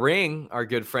 Queen of the Ring, our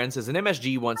good friend, says, an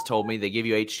MSG once told me they give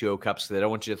you H2O cups because they don't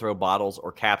want you to throw bottles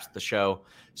or caps at the show.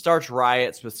 Starts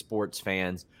riots with sports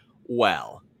fans.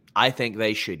 Well, I think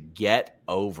they should get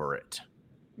over it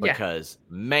because,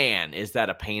 man, is that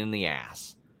a pain in the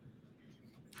ass.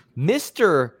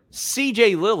 Mr.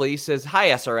 CJ Lilly says, hi,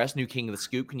 SRS, new king of the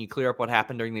scoop. Can you clear up what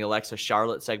happened during the Alexa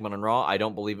Charlotte segment on Raw? I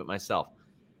don't believe it myself.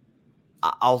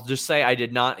 I'll just say I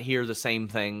did not hear the same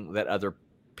thing that other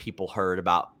people heard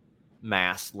about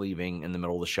Mass leaving in the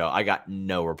middle of the show. I got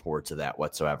no reports of that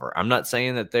whatsoever. I'm not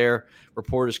saying that their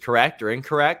report is correct or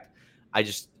incorrect. I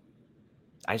just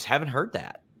haven't heard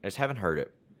that. I just haven't heard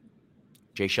it.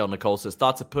 J. Shell Nicole says,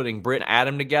 thoughts of putting Britt and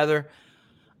Adam together?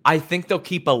 I think they'll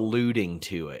keep alluding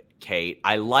to it, Kate.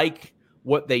 I like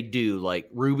what they do. Like,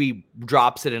 Ruby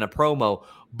drops it in a promo,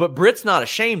 but Britt's not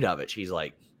ashamed of it. She's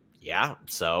like, yeah,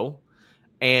 so.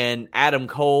 And Adam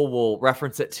Cole will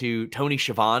reference it to Tony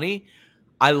Schiavone.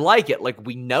 I like it. Like,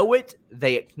 we know it.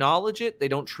 They acknowledge it. They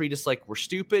don't treat us like we're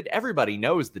stupid. Everybody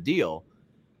knows the deal.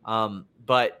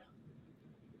 But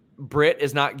Britt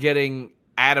is not getting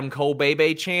Adam Cole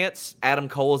Bebe chance. Adam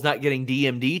Cole is not getting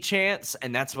DMD chance.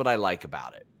 And that's what I like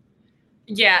about it.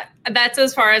 Yeah, that's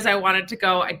as far as I wanted to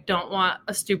go. I don't want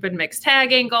a stupid mixed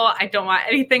tag angle. I don't want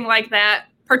anything like that,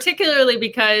 particularly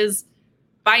because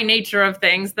by nature of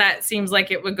things, that seems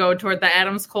like it would go toward the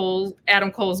Adam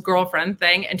Cole's girlfriend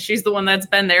thing. And she's the one that's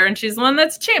been there and she's the one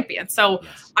that's champion. So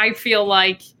yes. I feel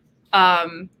like,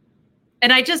 and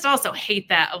I just also hate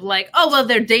that of like, oh, well,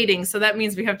 they're dating. So that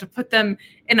means we have to put them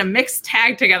in a mixed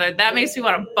tag together. That makes me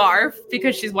want to barf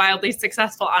because she's wildly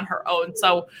successful on her own.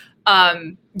 So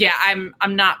yeah,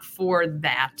 I'm not for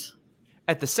that.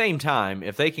 At the same time,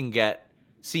 if they can get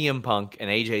CM Punk and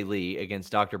AJ Lee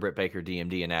against Dr. Britt Baker,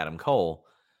 DMD, and Adam Cole,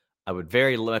 I would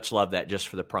very much love that just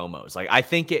for the promos. Like, I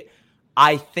think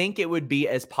it would be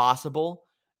as possible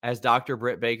as Dr.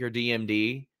 Britt Baker,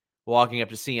 DMD, walking up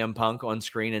to CM Punk on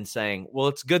screen and saying, well,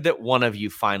 it's good that one of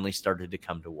you finally started to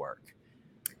come to work.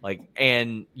 Like,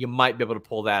 and you might be able to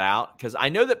pull that out. Because I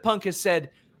know that Punk has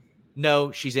said,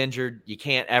 no, she's injured. You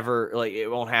can't ever, like, it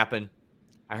won't happen.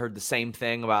 I heard the same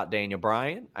thing about Daniel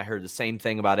Bryan. I heard the same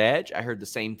thing about Edge. I heard the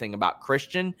same thing about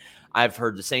Christian. I've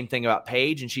heard the same thing about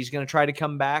Paige, and she's going to try to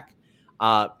come back.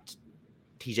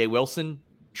 TJ Wilson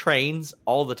trains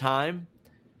all the time.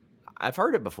 I've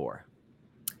heard it before.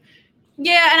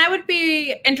 Yeah, and I would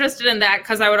be interested in that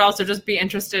because I would also just be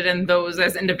interested in those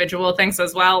as individual things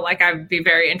as well. Like, I'd be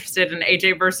very interested in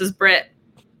AJ versus Britt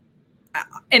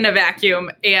in a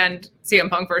vacuum and CM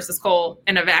Punk versus Cole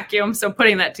in a vacuum. So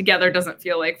putting that together doesn't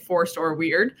feel like forced or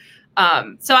weird.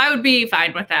 So I would be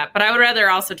fine with that. But I would rather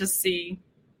also just see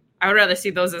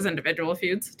those as individual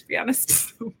feuds, to be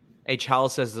honest. H. Howell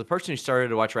says, as a person who started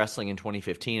to watch wrestling in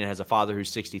 2015 and has a father who's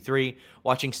 63,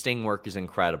 watching Sting work is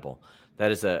incredible.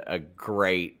 That is a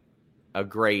great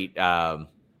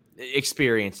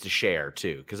experience to share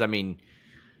too. Because I mean,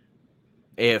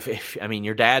 if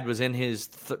your dad was in his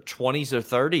 20s or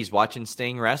 30s watching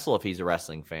Sting wrestle, if he's a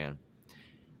wrestling fan,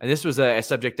 and this was a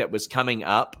subject that was coming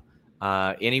up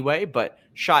anyway. But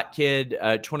Shot Kid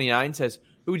 29 says,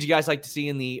 who would you guys like to see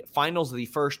in the finals of the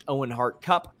first Owen Hart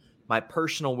Cup? My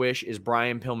personal wish is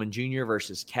Brian Pillman Jr.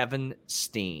 versus Kevin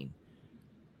Steen.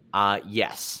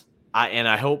 Yes. And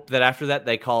I hope that after that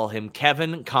they call him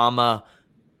Kevin,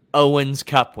 Owens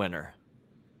Cup winner.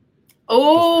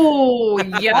 Oh,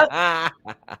 yep.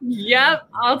 Yep,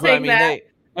 I'll take that.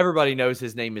 Everybody knows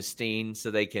his name is Steen,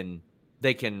 so they can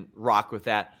rock with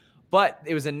that. But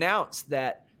it was announced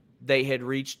that they,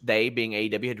 being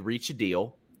AEW, had reached a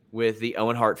deal with the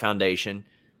Owen Hart Foundation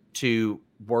to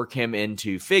work him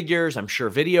into figures, I'm sure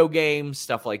video games,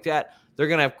 stuff like that. They're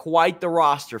going to have quite the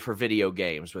roster for video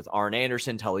games with Arn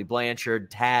Anderson, Tully Blanchard,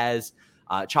 Taz,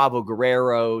 Chavo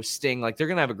Guerrero, Sting. Like, they're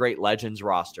going to have a great Legends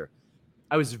roster.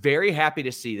 I was very happy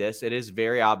to see this. It is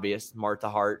very obvious Martha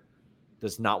Hart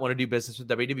does not want to do business with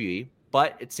WWE,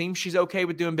 but it seems she's okay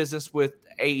with doing business with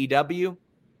AEW.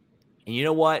 And you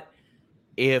know what?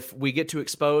 if we get to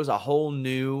expose a whole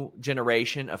new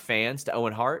generation of fans to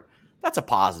Owen Hart, that's a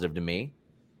positive to me.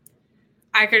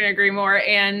 I couldn't agree more.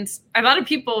 And a lot of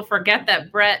people forget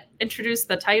that Brett introduced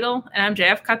the title and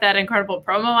MJF cut that incredible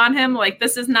promo on him. Like,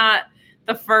 this is not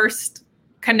the first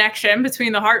connection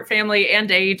between the Hart family and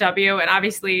AEW. And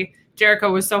obviously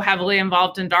Jericho was so heavily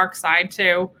involved in Dark Side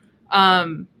too.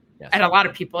 Yes. And a lot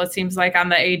of people, it seems like, on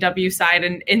the AEW side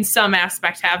and in some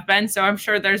aspect have been. So I'm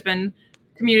sure there's been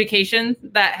communication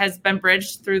that has been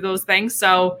bridged through those things.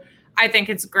 So I think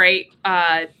it's great.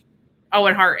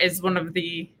 Owen Hart is one of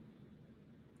the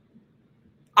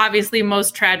obviously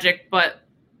most tragic, but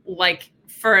like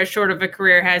for as short of a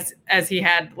career as he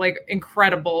had, like,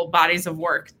 incredible bodies of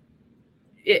work.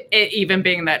 It even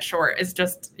being that short is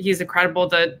just, he's incredible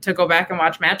to go back and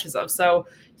watch matches of. So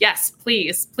yes,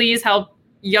 please help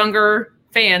younger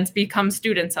fans become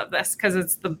students of this, because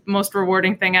it's the most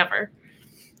rewarding thing ever.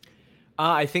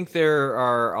 I think there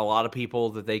are a lot of people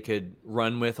that they could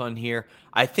run with on here.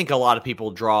 I think a lot of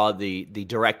people draw the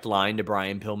direct line to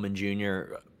Brian Pillman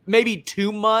Jr. maybe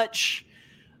too much.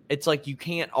 It's like you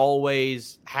can't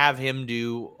always have him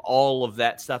do all of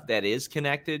that stuff that is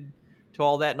connected to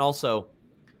all that. And also,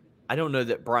 I don't know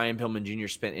that Brian Pillman Jr.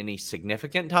 spent any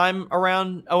significant time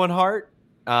around Owen Hart.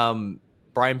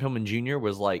 Brian Pillman Jr.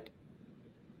 was like,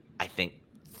 I think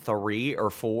 3 or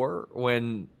 4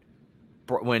 when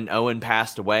Owen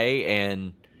passed away.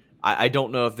 And I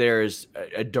don't know if there's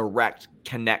a direct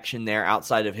connection there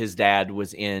outside of his dad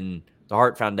was in the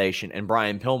Hart Foundation, and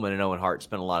Brian Pillman and Owen Hart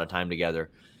spent a lot of time together.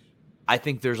 I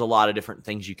think there's a lot of different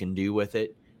things you can do with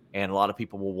it, and a lot of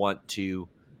people will want to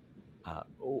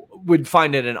would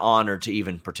find it an honor to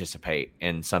even participate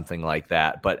in something like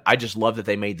that. But I just love that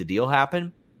they made the deal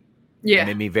happen. Yeah, it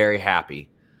made me very happy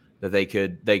that they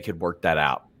could work that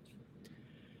out.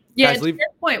 Yeah, to your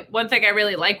point, one thing I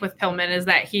really like with Pillman is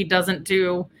that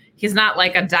he's not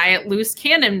like a diet loose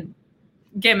cannon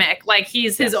gimmick. Like,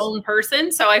 he's his own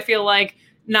person. So I feel like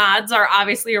nods are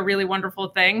obviously a really wonderful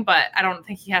thing, but I don't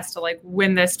think he has to like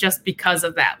win this just because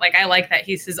of that. Like, I like that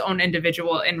he's his own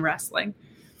individual in wrestling.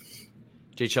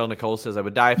 JHL Nicole says, I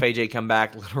would die if AJ come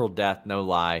back. Literal death, no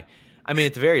lie. I mean,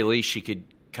 at the very least, she could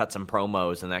cut some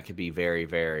promos, and that could be very,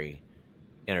 very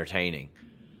entertaining.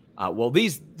 Well,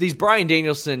 these Bryan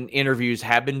Danielson interviews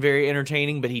have been very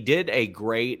entertaining, but he did a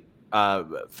great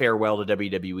farewell to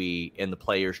WWE in the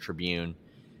Players Tribune,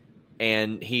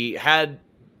 and he had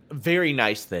very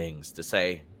nice things to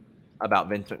say about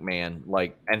Vince McMahon,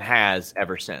 like, and has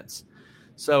ever since.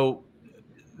 So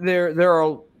there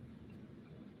are,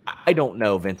 I don't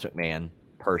know Vince McMahon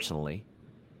personally,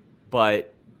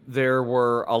 but there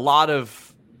were a lot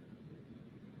of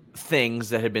things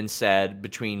that had been said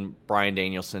between Bryan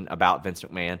Danielson about Vince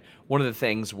McMahon. One of the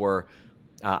things were,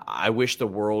 I wish the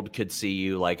world could see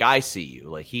you like I see you.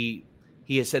 Like, he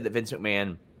has said that Vince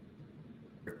McMahon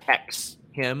protects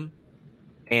him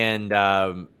and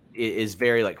is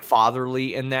very like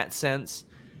fatherly in that sense.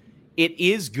 It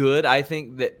is good, I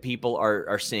think, that people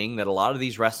are seeing that a lot of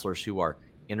these wrestlers who are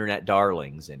internet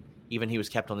darlings, and even he was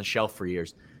kept on the shelf for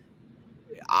years,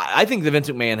 I think that Vince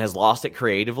McMahon has lost it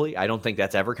creatively. I don't think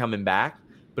that's ever coming back,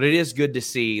 but it is good to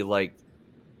see, like,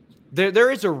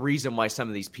 there is a reason why some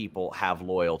of these people have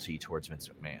loyalty towards Vince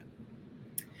McMahon.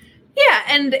 Yeah,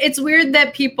 and it's weird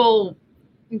that people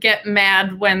get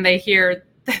mad when they hear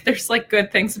that there's like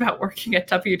good things about working at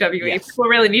WWE. Yes. People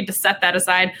really need to set that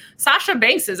aside. Sasha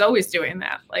Banks is always doing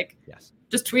that. Like, yes,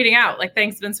 just tweeting out like,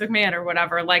 thanks Vince McMahon or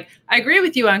whatever. Like, I agree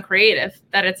with you on creative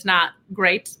that it's not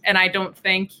great, and I don't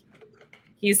think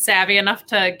he's savvy enough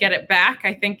to get it back.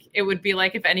 I think it would be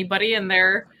like if anybody in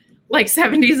their like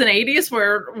 70s and 80s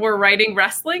were writing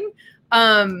wrestling.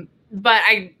 But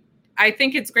I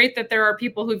think it's great that there are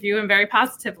people who view him very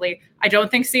positively. I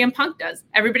don't think CM Punk does.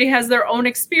 Everybody has their own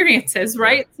experiences,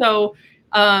 right? So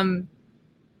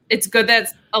it's good that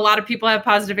a lot of people have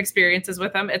positive experiences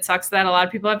with him. It sucks that a lot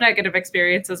of people have negative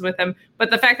experiences with him. But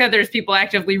the fact that there's people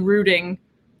actively rooting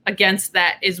against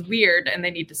that is weird, and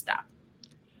they need to stop.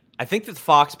 I think that the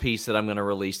Fox piece that I'm going to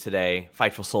release today,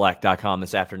 FightfulSelect.com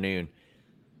this afternoon,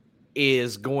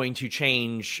 is going to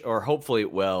change, or hopefully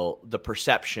it will, the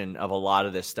perception of a lot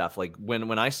of this stuff. Like,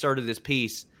 when I started this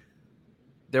piece,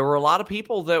 there were a lot of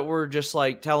people that were just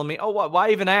like telling me, oh,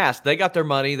 why even ask? They got their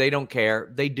money. They don't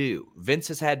care. They do. Vince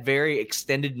has had very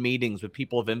extended meetings with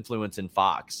people of influence in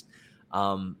Fox.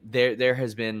 There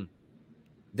have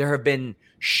been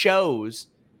shows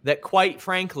that, quite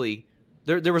frankly,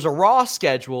 there was a Raw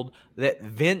scheduled that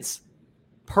Vince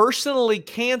personally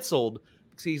canceled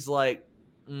because he's like,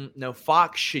 no,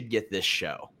 Fox should get this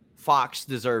show. Fox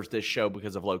deserves this show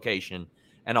because of location.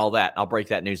 and all that. I'll break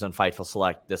that news on Fightful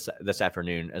Select this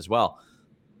afternoon as well.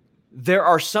 There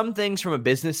are some things from a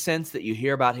business sense that you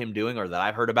hear about him doing, or that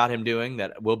I've heard about him doing,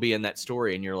 that will be in that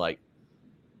story, and you're like,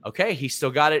 okay, he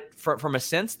still got it from a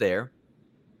sense there.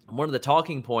 One of the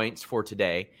talking points for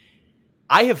today,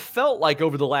 I have felt like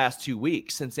over the last 2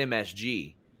 weeks since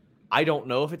MSG, I don't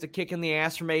know if it's a kick in the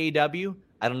ass from AEW.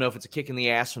 I don't know if it's a kick in the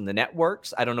ass from the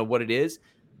networks. I don't know what it is.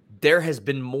 There has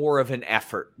been more of an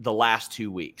effort the last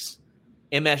 2 weeks.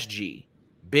 MSG,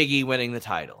 Big E winning the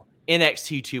title,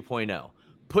 NXT 2.0,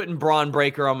 putting Braun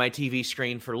Breaker on my TV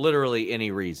screen for literally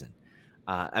any reason.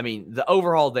 The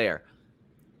overhaul there.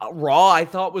 Raw, I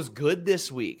thought, was good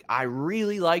this week. I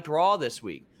really liked Raw this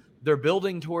week. They're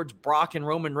building towards Brock and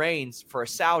Roman Reigns for a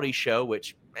Saudi show,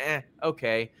 which,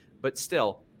 okay. But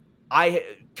still,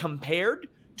 compared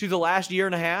to the last year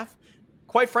and a half,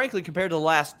 quite frankly, compared to the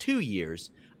last 2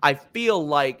 years, I feel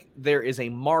like there is a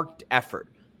marked effort,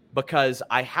 because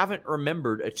I haven't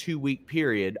remembered a 2-week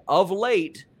period of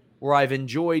late where I've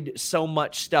enjoyed so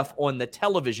much stuff on the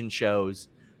television shows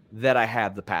that I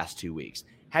have the past 2 weeks.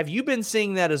 Have you been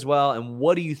seeing that as well? And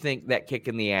what do you think that kick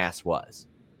in the ass was?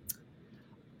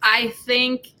 I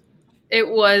think it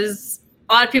was,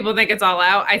 a lot of people think it's All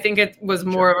Out. I think it was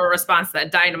more of a response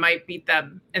that Dynamite beat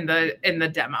them in the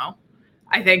demo.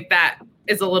 I think that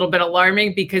is a little bit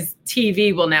alarming because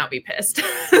TV will now be pissed.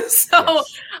 Yes.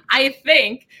 I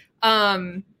think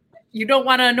you don't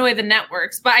want to annoy the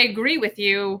networks, but I agree with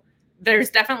you. There's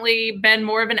definitely been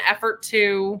more of an effort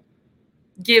to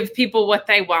give people what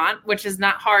they want, which is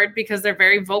not hard because they're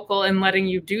very vocal in letting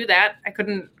you do that. I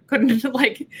couldn't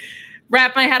like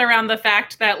wrap my head around the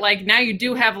fact that like now you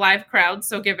do have live crowds,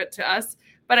 so give it to us.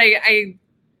 But I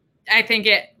think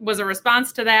it was a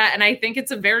response to that, and I think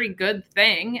it's a very good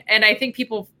thing. And I think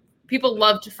people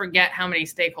love to forget how many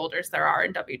stakeholders there are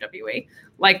in WWE.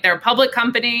 Like, they're a public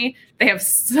company, they have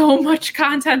so much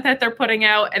content that they're putting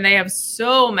out, and they have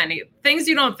so many things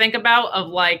you don't think about of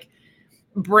like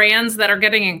brands that are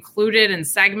getting included in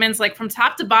segments. Like, from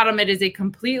top to bottom, it is a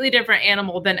completely different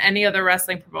animal than any other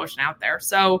wrestling promotion out there.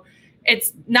 So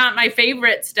it's not my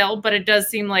favorite still, but it does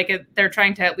seem like they're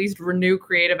trying to at least renew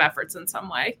creative efforts in some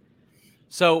way.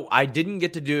 So I didn't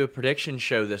get to do a prediction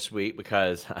show this week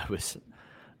because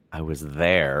I was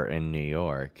there in New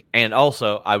York, and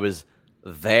also I was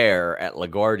there at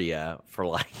LaGuardia for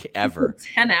like ever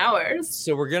 10 hours.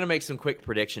 So we're gonna make some quick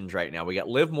predictions right now. We got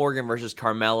Liv Morgan versus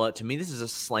Carmella. To me, this is a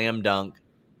slam dunk.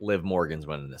 Liv Morgan's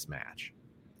winning this match.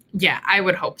 Yeah, I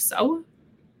would hope so.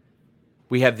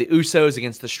 We have the Usos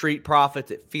against the Street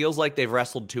Profits. It feels like they've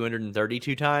wrestled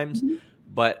 232 times,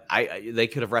 but they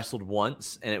could have wrestled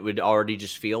once, and it would already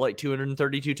just feel like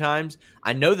 232 times.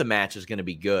 I know the match is going to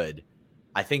be good.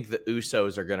 I think the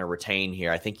Usos are going to retain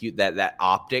here. I think that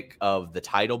optic of the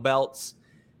title belts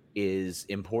is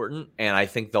important, and I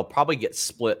think they'll probably get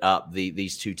split up,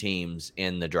 these two teams,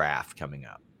 in the draft coming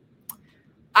up.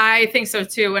 I think so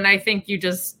too, and I think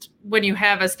when you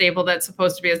have a stable that's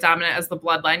supposed to be as dominant as the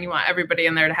Bloodline, you want everybody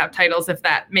in there to have titles if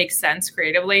that makes sense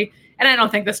creatively. And I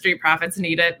don't think the Street Profits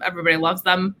need it. Everybody loves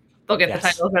them. They'll get the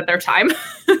titles at their time.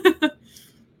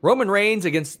 Roman Reigns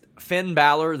against Finn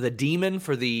Balor, the Demon,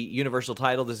 for the Universal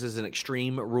title. This is an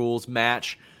Extreme Rules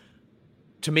match.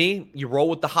 To me, you roll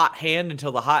with the hot hand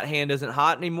until the hot hand isn't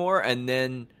hot anymore, and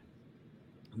then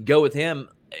go with him.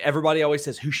 Everybody always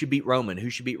says, who should beat Roman? Who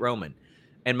should beat Roman?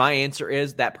 And my answer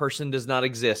is that person does not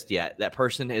exist yet. That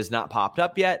person has not popped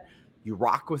up yet. You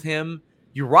rock with him.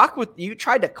 You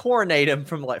tried to coronate him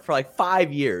for like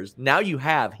 5 years. Now you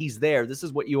have. He's there. This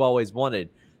is what you always wanted.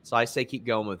 So I say keep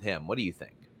going with him. What do you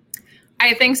think?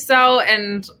 I think so.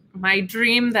 And my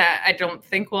dream that I don't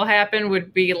think will happen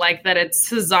would be like that it's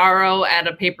Cesaro at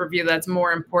a pay-per-view that's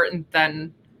more important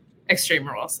than Extreme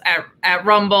Rules at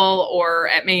Rumble or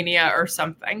at Mania or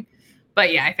something.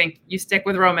 But yeah, I think you stick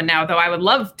with Roman now, though I would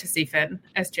love to see Finn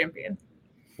as champion.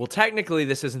 Well, technically,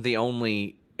 this isn't the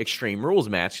only Extreme Rules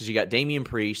match because you got Damian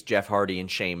Priest, Jeff Hardy,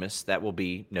 and Sheamus. That will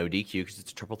be no DQ because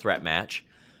it's a triple threat match.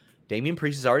 Damian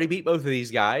Priest has already beat both of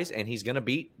these guys, and he's going to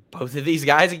beat both of these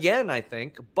guys again, I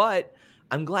think. But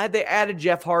I'm glad they added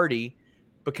Jeff Hardy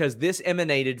because this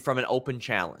emanated from an open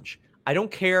challenge. I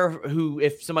don't care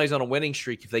if somebody's on a winning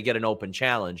streak, if they get an open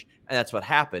challenge, and that's what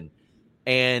happened.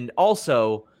 And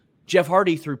also, Jeff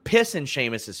Hardy threw piss in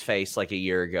Sheamus's face like a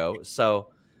year ago. So,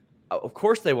 of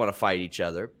course, they want to fight each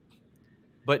other.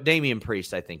 But Damian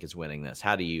Priest, I think, is winning this.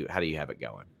 How do you have it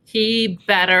going? He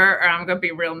better, or I'm going to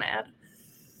be real mad.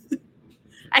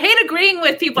 I hate agreeing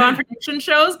with people on prediction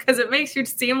shows because it makes you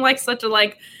seem like such a,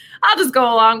 like, I'll just go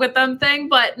along with them thing.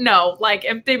 But no, like,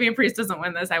 if Damian Priest doesn't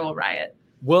win this, I will riot.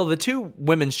 Well, the two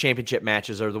women's championship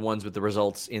matches are the ones with the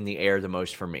results in the air the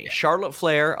most for me. Charlotte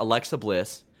Flair, Alexa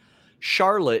Bliss.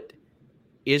 Charlotte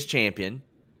is champion.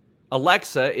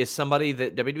 Alexa is somebody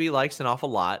that WWE likes an awful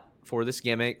lot for this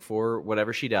gimmick, for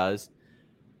whatever she does.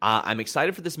 I'm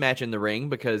excited for this match in the ring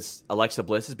because Alexa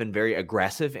Bliss has been very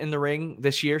aggressive in the ring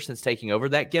this year since taking over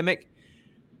that gimmick.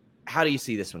 How do you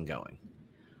see this one going?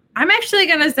 I'm actually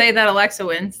going to say that Alexa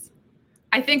wins.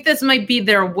 I think this might be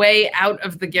their way out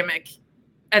of the gimmick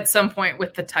at some point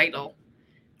with the title.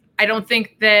 I don't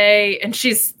think and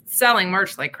she's selling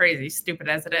merch like crazy, stupid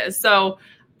as it is. So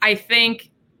I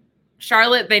think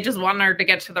Charlotte, they just want her to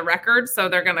get to the record. So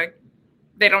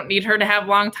they don't need her to have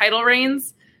long title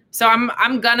reigns. So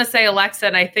I'm going to say Alexa.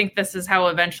 And I think this is how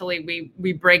eventually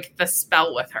we break the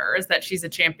spell with her, is that she's a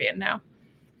champion now.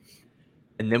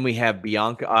 And then we have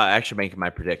Bianca. Actually making my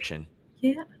prediction.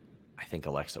 Yeah. I think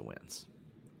Alexa wins.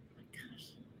 Oh my gosh.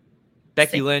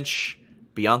 Becky Lynch,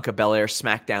 Bianca Belair,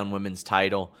 SmackDown Women's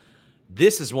title.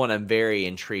 This is one I'm very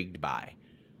intrigued by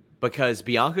because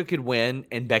Bianca could win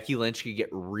and Becky Lynch could get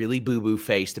really boo-boo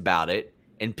faced about it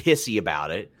and pissy about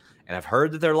it. And I've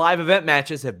heard that their live event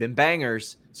matches have been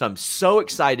bangers. So I'm so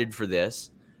excited for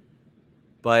this.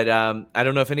 But I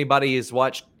don't know if anybody has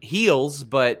watched Heels,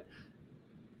 but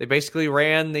they basically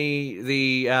ran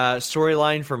the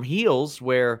storyline from Heels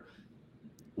where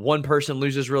one person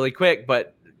loses really quick,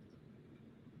 but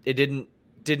it didn't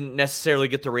necessarily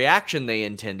get the reaction they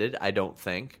intended, I don't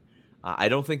think. I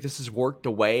don't think this has worked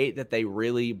the way that they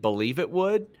really believe it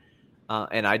would.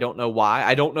 And I don't know why.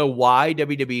 I don't know why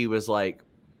WWE was like,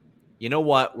 you know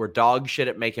what? We're dog shit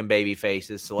at making baby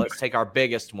faces, so let's take our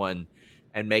biggest one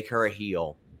and make her a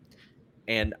heel.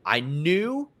 And I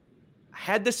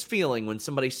had this feeling when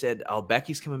somebody said, oh,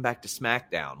 Becky's coming back to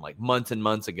SmackDown like months and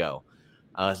months ago.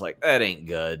 I was like, that ain't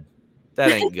good. That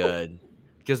ain't good.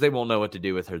 Because they won't know what to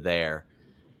do with her there.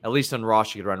 At least on Raw,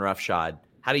 she could run roughshod.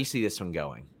 How do you see this one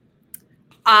going?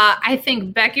 I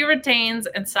think Becky retains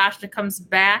and Sasha comes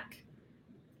back.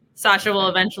 Sasha will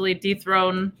eventually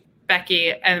dethrone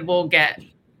Becky and we'll get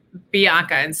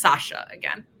Bianca and Sasha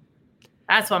again.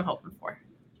 That's what I'm hoping for.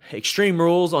 Extreme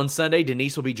Rules on Sunday.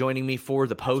 Denise will be joining me for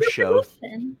the post show.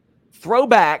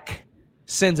 Throwback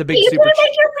sends a big super. You didn't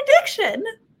make your prediction.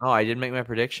 Oh, I didn't make my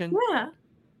prediction? Yeah.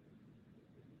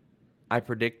 I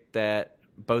predict that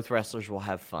both wrestlers will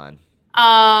have fun.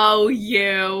 Oh,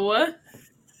 you.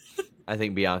 I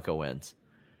think Bianca wins.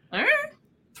 All right.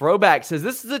 Throwback says,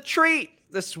 this is a treat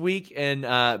this week, and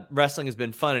wrestling has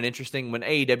been fun and interesting. When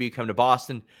AEW come to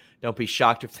Boston, don't be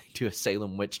shocked if they do a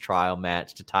Salem witch trial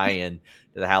match to tie in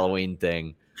to the Halloween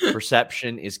thing.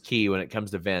 Perception is key when it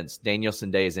comes to events.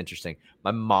 Danielson Day is interesting.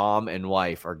 My mom and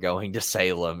wife are going to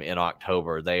Salem in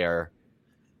October. They are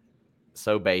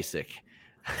so basic.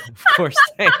 Of course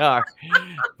they are.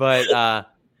 But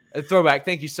Throwback,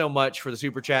 thank you so much for the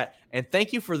super chat. And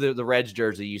thank you for the Reds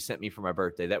jersey you sent me for my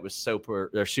birthday. That was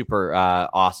they're super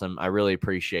awesome. I really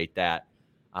appreciate that.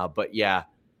 But yeah,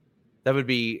 that would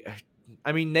be,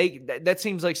 I mean, that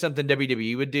seems like something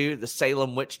WWE would do. The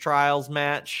Salem witch trials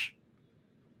match.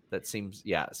 That seems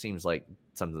like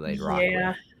something they'd rock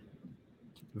with.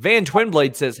 Van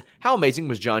Twinblade says, how amazing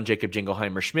was John Jacob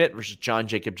Jingleheimer Schmidt versus John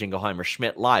Jacob Jingleheimer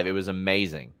Schmidt live? It was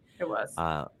amazing. It was.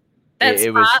 That it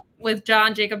spot was with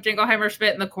John Jacob Jingleheimer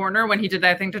Schmidt in the corner when he did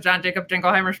that thing to John Jacob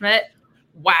Jingleheimer Schmidt.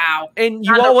 Wow. And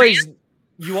you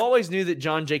always knew that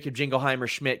John Jacob Jingleheimer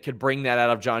Schmidt could bring that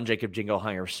out of John Jacob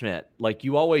Jingleheimer Schmidt. Like,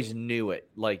 you always knew it.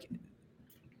 Like,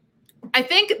 I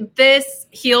think this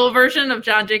heel version of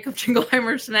John Jacob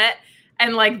Jingleheimer Schmidt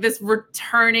and like this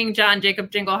returning John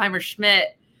Jacob Jingleheimer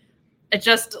Schmidt, it's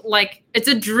just like, it's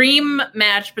a dream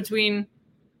match between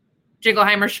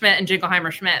Jingleheimer Schmidt and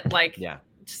Jingleheimer Schmidt. Like, yeah.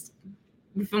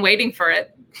 We've been waiting for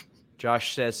it.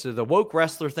 Josh says, so the woke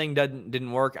wrestler thing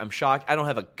didn't work. I'm shocked. I don't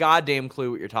have a goddamn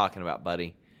clue what you're talking about,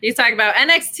 buddy. He's talking about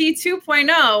NXT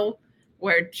 2.0,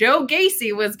 where Joe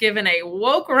Gacy was given a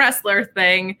woke wrestler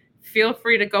thing. Feel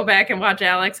free to go back and watch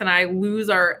Alex and I lose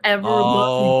our ever.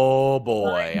 Oh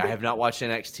boy, I have not watched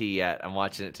NXT yet. I'm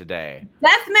watching it today.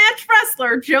 Deathmatch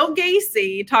wrestler Joe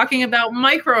Gacy talking about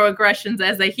microaggressions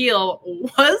as a heel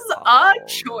was a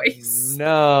choice.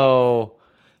 No.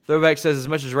 Throwback says, as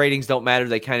much as ratings don't matter,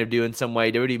 they kind of do in some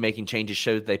way. WWE making changes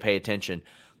shows they pay attention.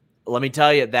 Let me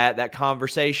tell you, that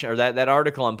conversation or that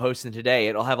article I'm posting today,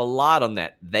 it'll have a lot on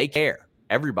that. They care.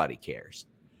 Everybody cares.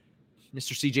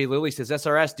 Mr. CJ Lilly says,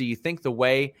 SRS, do you think the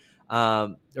way,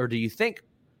 or do you think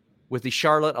with the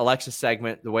Charlotte Alexa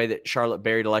segment, the way that Charlotte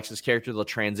buried Alexa's character, they'll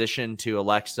transition to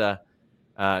Alexa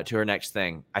to her next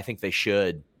thing? I think they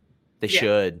should. They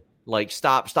should. Like,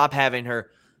 stop having her.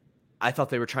 I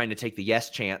thought they were trying to take the yes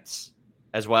chance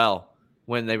as well.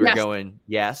 when they were going,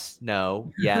 yes,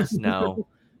 no, yes, no.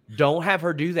 Don't have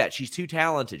her do that. She's too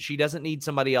talented. She doesn't need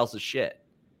somebody else's shit.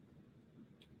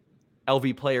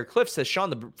 LV player Cliff says, Sean,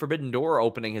 the Forbidden Door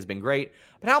opening has been great,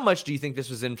 but how much do you think this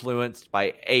was influenced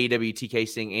by AEW TK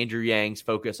seeing Andrew Yang's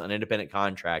focus on independent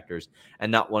contractors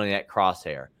and not wanting that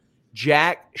crosshair?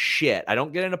 Jack shit. I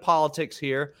don't get into politics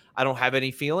here. I don't have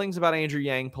any feelings about Andrew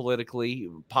Yang politically,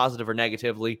 positive or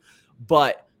negatively,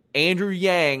 but Andrew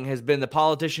Yang has been the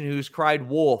politician who's cried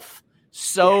wolf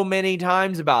so many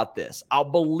times about this. I'll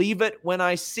believe it when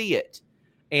I see it.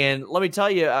 And let me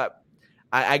tell you,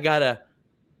 I got to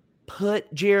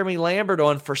put Jeremy Lambert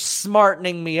on for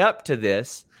smartening me up to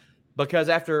this, because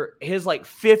after his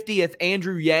 50th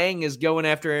Andrew Yang is going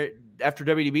after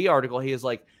WWE article, he is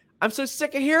like, I'm so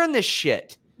sick of hearing this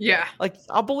shit. Yeah.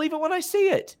 I'll believe it when I see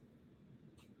it.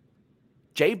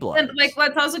 Jay Blood. And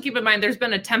let's also keep in mind, there's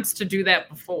been attempts to do that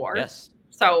before. Yes.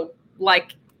 So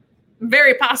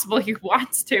very possible he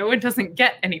wants to and doesn't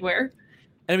get anywhere.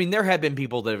 I mean, there have been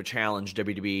people that have challenged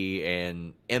WWE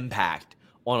and Impact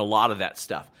on a lot of that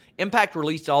stuff. Impact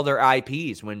released all their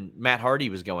IPs when Matt Hardy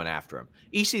was going after him.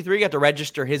 EC3 got to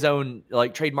register his own,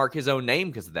 trademark his own name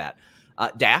because of that.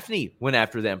 Daphne went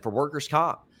after them for workers'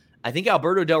 comp. I think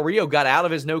Alberto Del Rio got out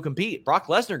of his no-compete. Brock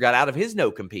Lesnar got out of his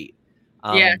no-compete.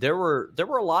 There were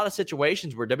a lot of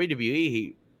situations where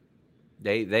WWE,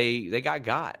 they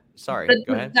got. Sorry,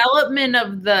 go ahead. The development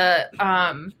of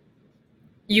the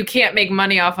you can't make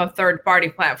money off of third-party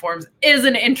platforms is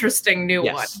an interesting new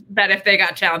one. That if they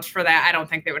got challenged for that, I don't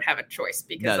think they would have a choice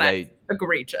because that's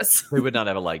egregious. They would not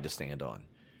have a leg to stand on.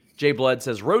 Jay Blood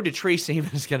says, Road to Tree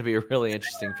Seaman is going to be a really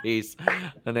interesting piece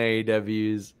on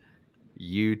AEW's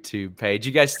YouTube page.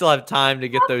 You guys still have time to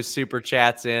get those super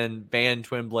chats in. Van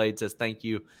Twin Blade says, thank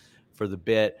you for the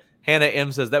bit. Hannah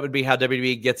M says that would be how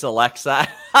WWE gets Alexa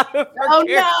out of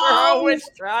her witch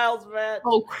trials match.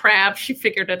 Oh crap, she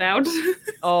figured it out.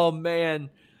 Oh man.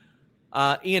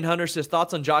 Ian Hunter says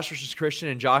thoughts on Josh versus Christian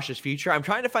and Josh's future. I'm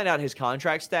trying to find out his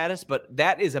contract status, but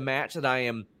that is a match that I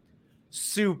am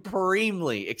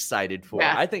supremely excited for.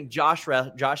 Yeah. I think Josh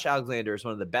Alexander is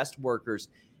one of the best workers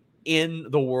in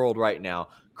the world right now.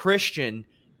 Christian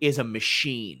is a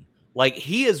machine.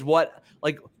 He is what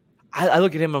I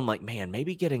look at him, I'm like, man,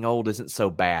 maybe getting old isn't so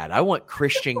bad. I want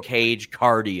Christian Cage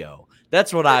cardio.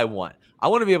 That's what I want. I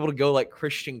want to be able to go like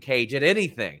Christian Cage at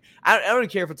anything. I don't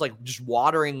care if it's just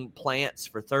watering plants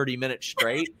for 30 minutes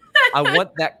straight. I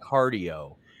want that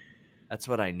cardio. That's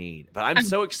what I need. But I'm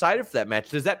so excited for that match.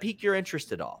 Does that pique your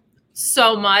interest at all?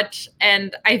 So much.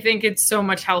 And I think it's so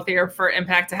much healthier for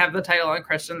Impact to have the title on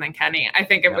Christian than Kenny. I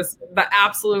think it was the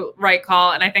absolute right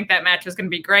call. And I think that match is going to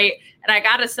be great. And I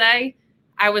got to say,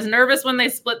 I was nervous when they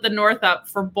split the North up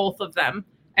for both of them,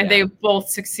 and they both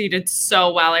succeeded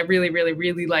so well. I really, really,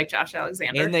 really like Josh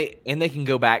Alexander. And they can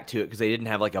go back to it because they didn't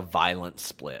have a violent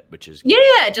split, which is good.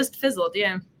 Yeah, it just fizzled.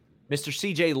 Yeah. Mr.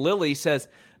 CJ Lilly says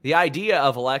the idea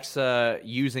of Alexa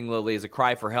using Lily as a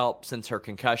cry for help since her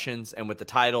concussions and with the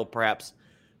title, perhaps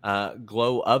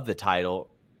glow of the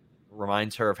title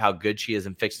reminds her of how good she is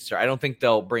and fixes her. I don't think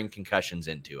they'll bring concussions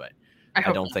into it.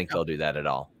 I don't think they'll do that at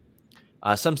all.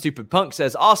 Some stupid punk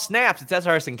says, "All snaps, it's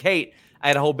SRS and Kate. I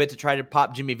had a whole bit to try to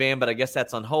pop Jimmy Van, but I guess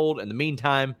that's on hold. In the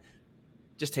meantime,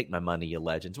 just take my money, you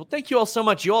legends." Well, thank you all so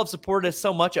much. You all have supported us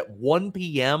so much at 1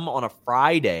 p.m. on a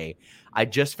Friday. I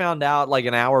just found out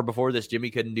an hour before this,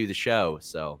 Jimmy couldn't do the show.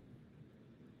 So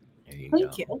there you go.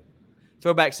 Thank you.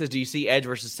 Throwback says, do you see Edge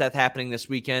versus Seth happening this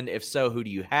weekend? If so, who do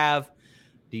you have?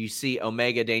 Do you see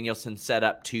Omega Danielson set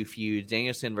up 2 feuds?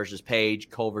 Danielson versus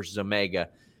Page, Cole versus Omega.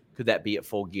 Could that be at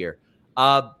Full Gear?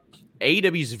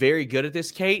 AEW is very good at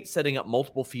this, Kate, setting up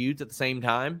multiple feuds at the same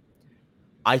time.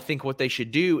 I think what they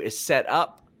should do is set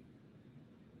up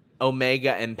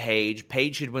Omega and Page.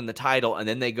 Page should win the title, and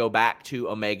then they go back to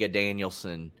Omega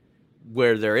Danielson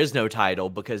where there is no title,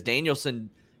 because Danielson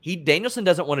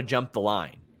doesn't want to jump the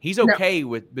line. He's okay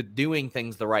with doing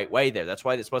things the right way there. That's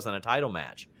why this wasn't a title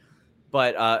match.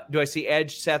 But do I see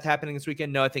Edge Seth happening this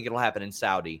weekend? No, I think it'll happen in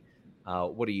Saudi.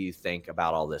 What do you think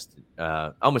about all this?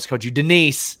 I almost called you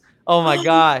Denise. Oh my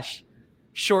gosh.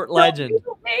 Short legend.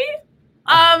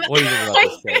 What do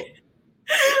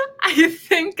you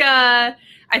think about this?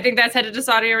 I think that's headed to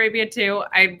Saudi Arabia too.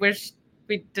 I wish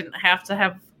we didn't have to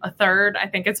have a third. I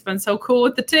think it's been so cool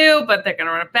with the 2, but they're going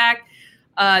to run it back.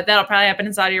 That'll probably happen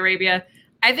in Saudi Arabia.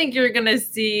 I think you're going to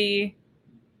see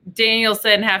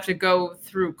Danielson have to go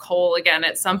through Cole again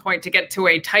at some point to get to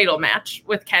a title match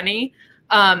with Kenny.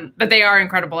 But they are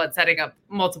incredible at setting up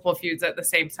multiple feuds at the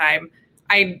same time.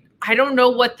 I don't know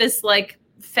what this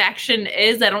faction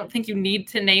is. I don't think you need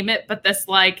to name it, but this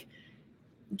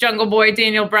Jungle Boy,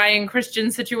 Daniel Bryan, Christian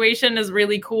situation is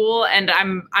really cool, and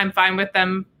I'm fine with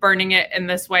them burning it in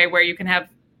this way where you can have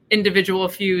individual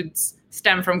feuds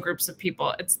stem from groups of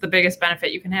people. It's the biggest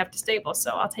benefit you can have to stable,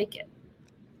 so I'll take it.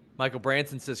 Michael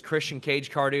Branson says Christian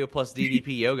cage cardio plus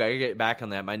DDP yoga. I gotta get back on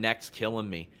that. My neck's killing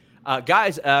me.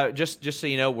 Guys, just so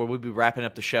you know, we'll be wrapping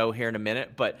up the show here in a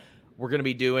minute, but we're going to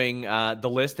be doing the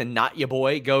list, and Not Ya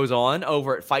Boy goes on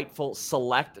over at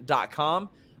FightfulSelect.com.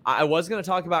 I was going to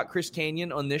talk about Chris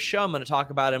Kanyon on this show. I'm going to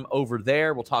talk about him over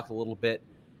there. We'll talk a little bit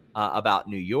about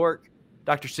New York.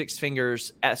 Dr. Six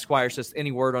Fingers Esquire says,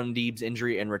 any word on Deeb's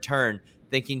injury and return,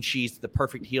 thinking she's the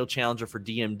perfect heel challenger for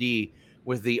DMD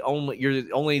with you're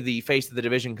only the face of the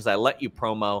division because I let you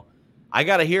promo. I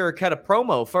got to hear her cut a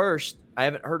promo first. I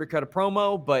haven't heard her cut a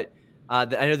promo, but I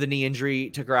know the knee injury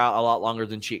took her out a lot longer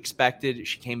than she expected.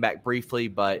 She came back briefly,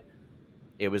 but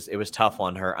it was tough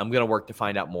on her. I'm going to work to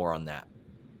find out more on that.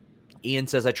 Ian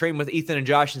says, I trained with Ethan and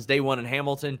Josh since day one in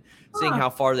Hamilton. Seeing how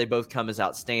far they both come is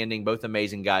outstanding. Both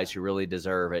amazing guys who really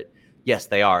deserve it. Yes,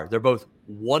 they are. They're both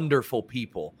wonderful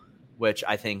people, which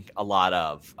I think a lot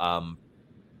of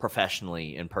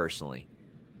professionally and personally.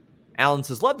 Alan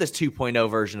says, love this 2.0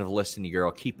 version of Listen to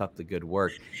Girl. Keep up the good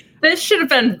work. This should have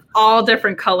been all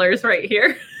different colors right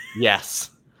here.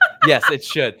 Yes. Yes, it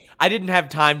should. I didn't have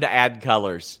time to add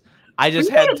colors. I just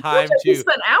had time to. You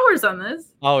spent hours on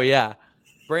this. Oh, yeah.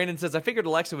 Brandon says, I figured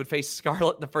Alexa would face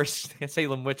Scarlett in the first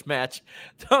Salem Witch match,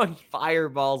 throwing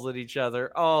fireballs at each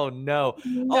other. Oh, no.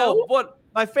 Oh, what?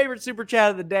 My favorite super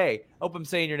chat of the day. Hope I'm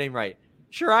saying your name right.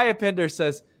 Shariah Pender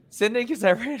says, sending his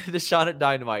I ran into Sean at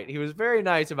Dynamite. He was very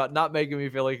nice about not making me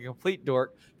feel like a complete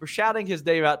dork for shouting his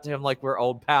name out to him like we're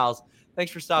old pals.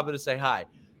 Thanks for stopping to say hi.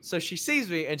 So she sees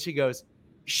me and she goes,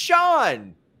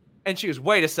 Sean. And she goes,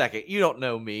 wait a second. You don't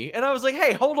know me. And I was like,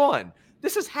 hey, hold on.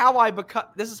 This is how I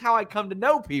come to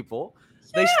know people.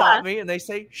 Yeah. They stop me and they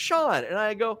say, Sean. And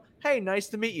I go, hey, nice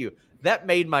to meet you. That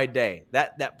made my day.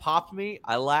 That popped me.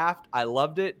 I laughed. I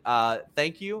loved it.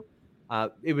 Thank you.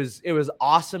 It was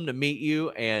awesome to meet you.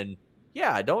 And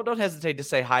yeah, don't hesitate to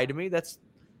say hi to me. That's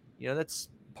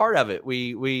part of it.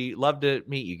 We love to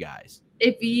meet you guys.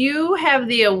 If you have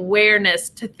the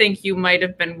awareness to think you might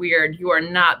have been weird, you are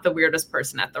not the weirdest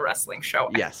person at the wrestling show.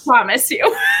 Yes. I promise you.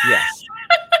 Yes.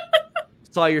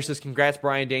 Sawyer says, congrats,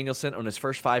 Bryan Danielson, on his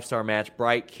first 5-star match.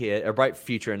 Bright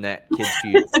future in that kid's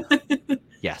feud.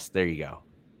 Yes, there you go.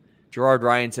 Gerard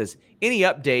Ryan says, any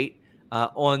update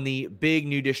on the big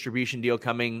new distribution deal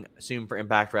coming soon for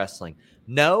Impact Wrestling?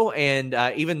 No, and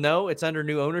even though it's under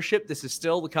new ownership, this is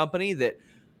still the company that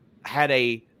had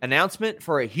a announcement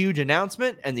for a huge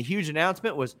announcement, and the huge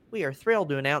announcement was, we are thrilled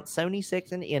to announce Sony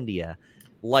 6 in India.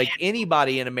 Like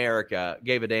anybody in America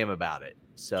gave a damn about it.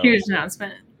 So huge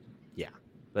announcement. Yeah,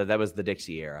 that was the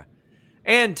Dixie era.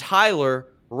 And Tyler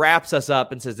wraps us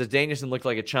up and says, does Danielson look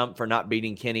like a chump for not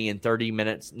beating Kenny in 30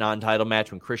 minutes non-title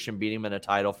match when Christian beat him in a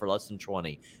title for less than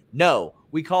 20? No,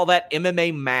 we call that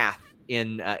MMA math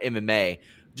in MMA.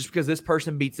 Just because this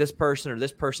person beats this person or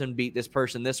this person beat this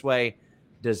person this way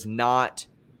does not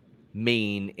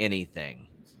mean anything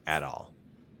at all.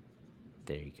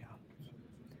 There you go.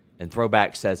 And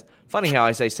Throwback says, funny how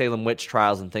I say Salem witch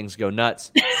trials and things go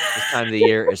nuts. This time of the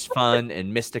year is fun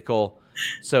and mystical.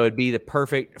 So it'd be the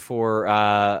perfect for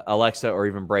Alexa or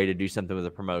even Bray to do something with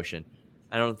a promotion.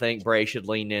 I don't think Bray should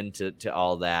lean into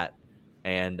all that.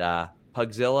 And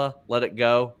Pugzilla, let it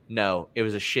go. No, it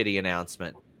was a shitty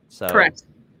announcement. So correct.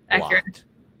 Blocked. Accurate.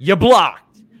 You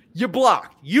blocked. You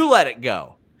blocked. You let it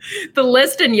go. The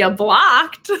list and you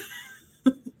blocked.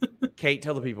 Kate,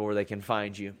 tell the people where they can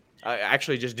find you.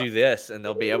 Actually, just do this and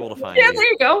they'll be able to find you. Yeah, there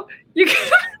you go. You can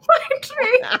find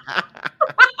me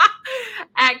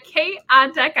at Kate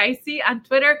on Deck IC on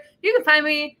Twitter. You can find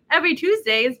me every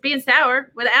Tuesdays being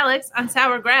sour with Alex on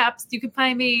Sour Graps. You can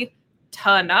find me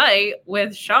tonight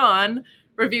with Sean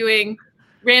reviewing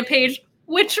Rampage,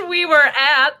 which we were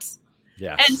at.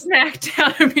 Yes. And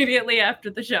SmackDown immediately after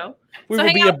the show. So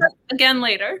hang out again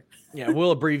later. Yeah,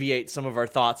 we'll abbreviate some of our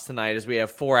thoughts tonight as we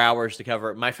have 4 hours to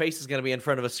cover. My face is going to be in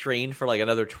front of a screen for like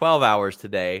another 12 hours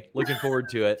today. Looking forward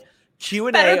to it.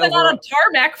 Q&A better than on a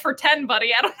tarmac for 10,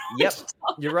 buddy. I don't know. Yep,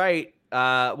 you're right.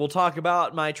 We'll talk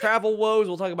about my travel woes.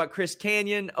 We'll talk about Chris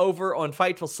Kanyon over on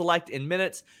Fightful Select in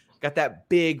minutes. Got that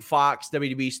big Fox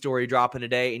WWE story dropping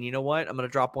today. And you know what? I'm going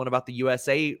to drop one about the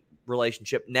USA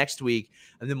relationship next week,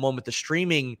 and then one with the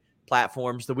streaming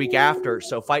platforms the week after.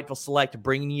 So Fightful Select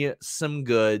bringing you some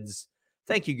goods.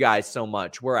 Thank you guys so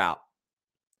much. We're out.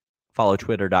 Follow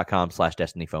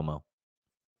twitter.com/DestinyFOMO.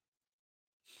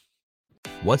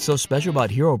 What's so special about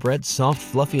Hero Bread's soft,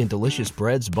 fluffy, and delicious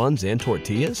breads, buns, and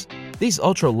tortillas? These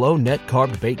ultra-low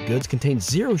net-carb baked goods contain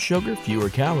zero sugar, fewer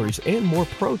calories, and more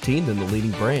protein than the leading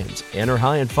brands, and are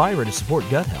high in fiber to support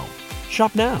gut health.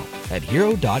 Shop now at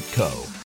Hero.co.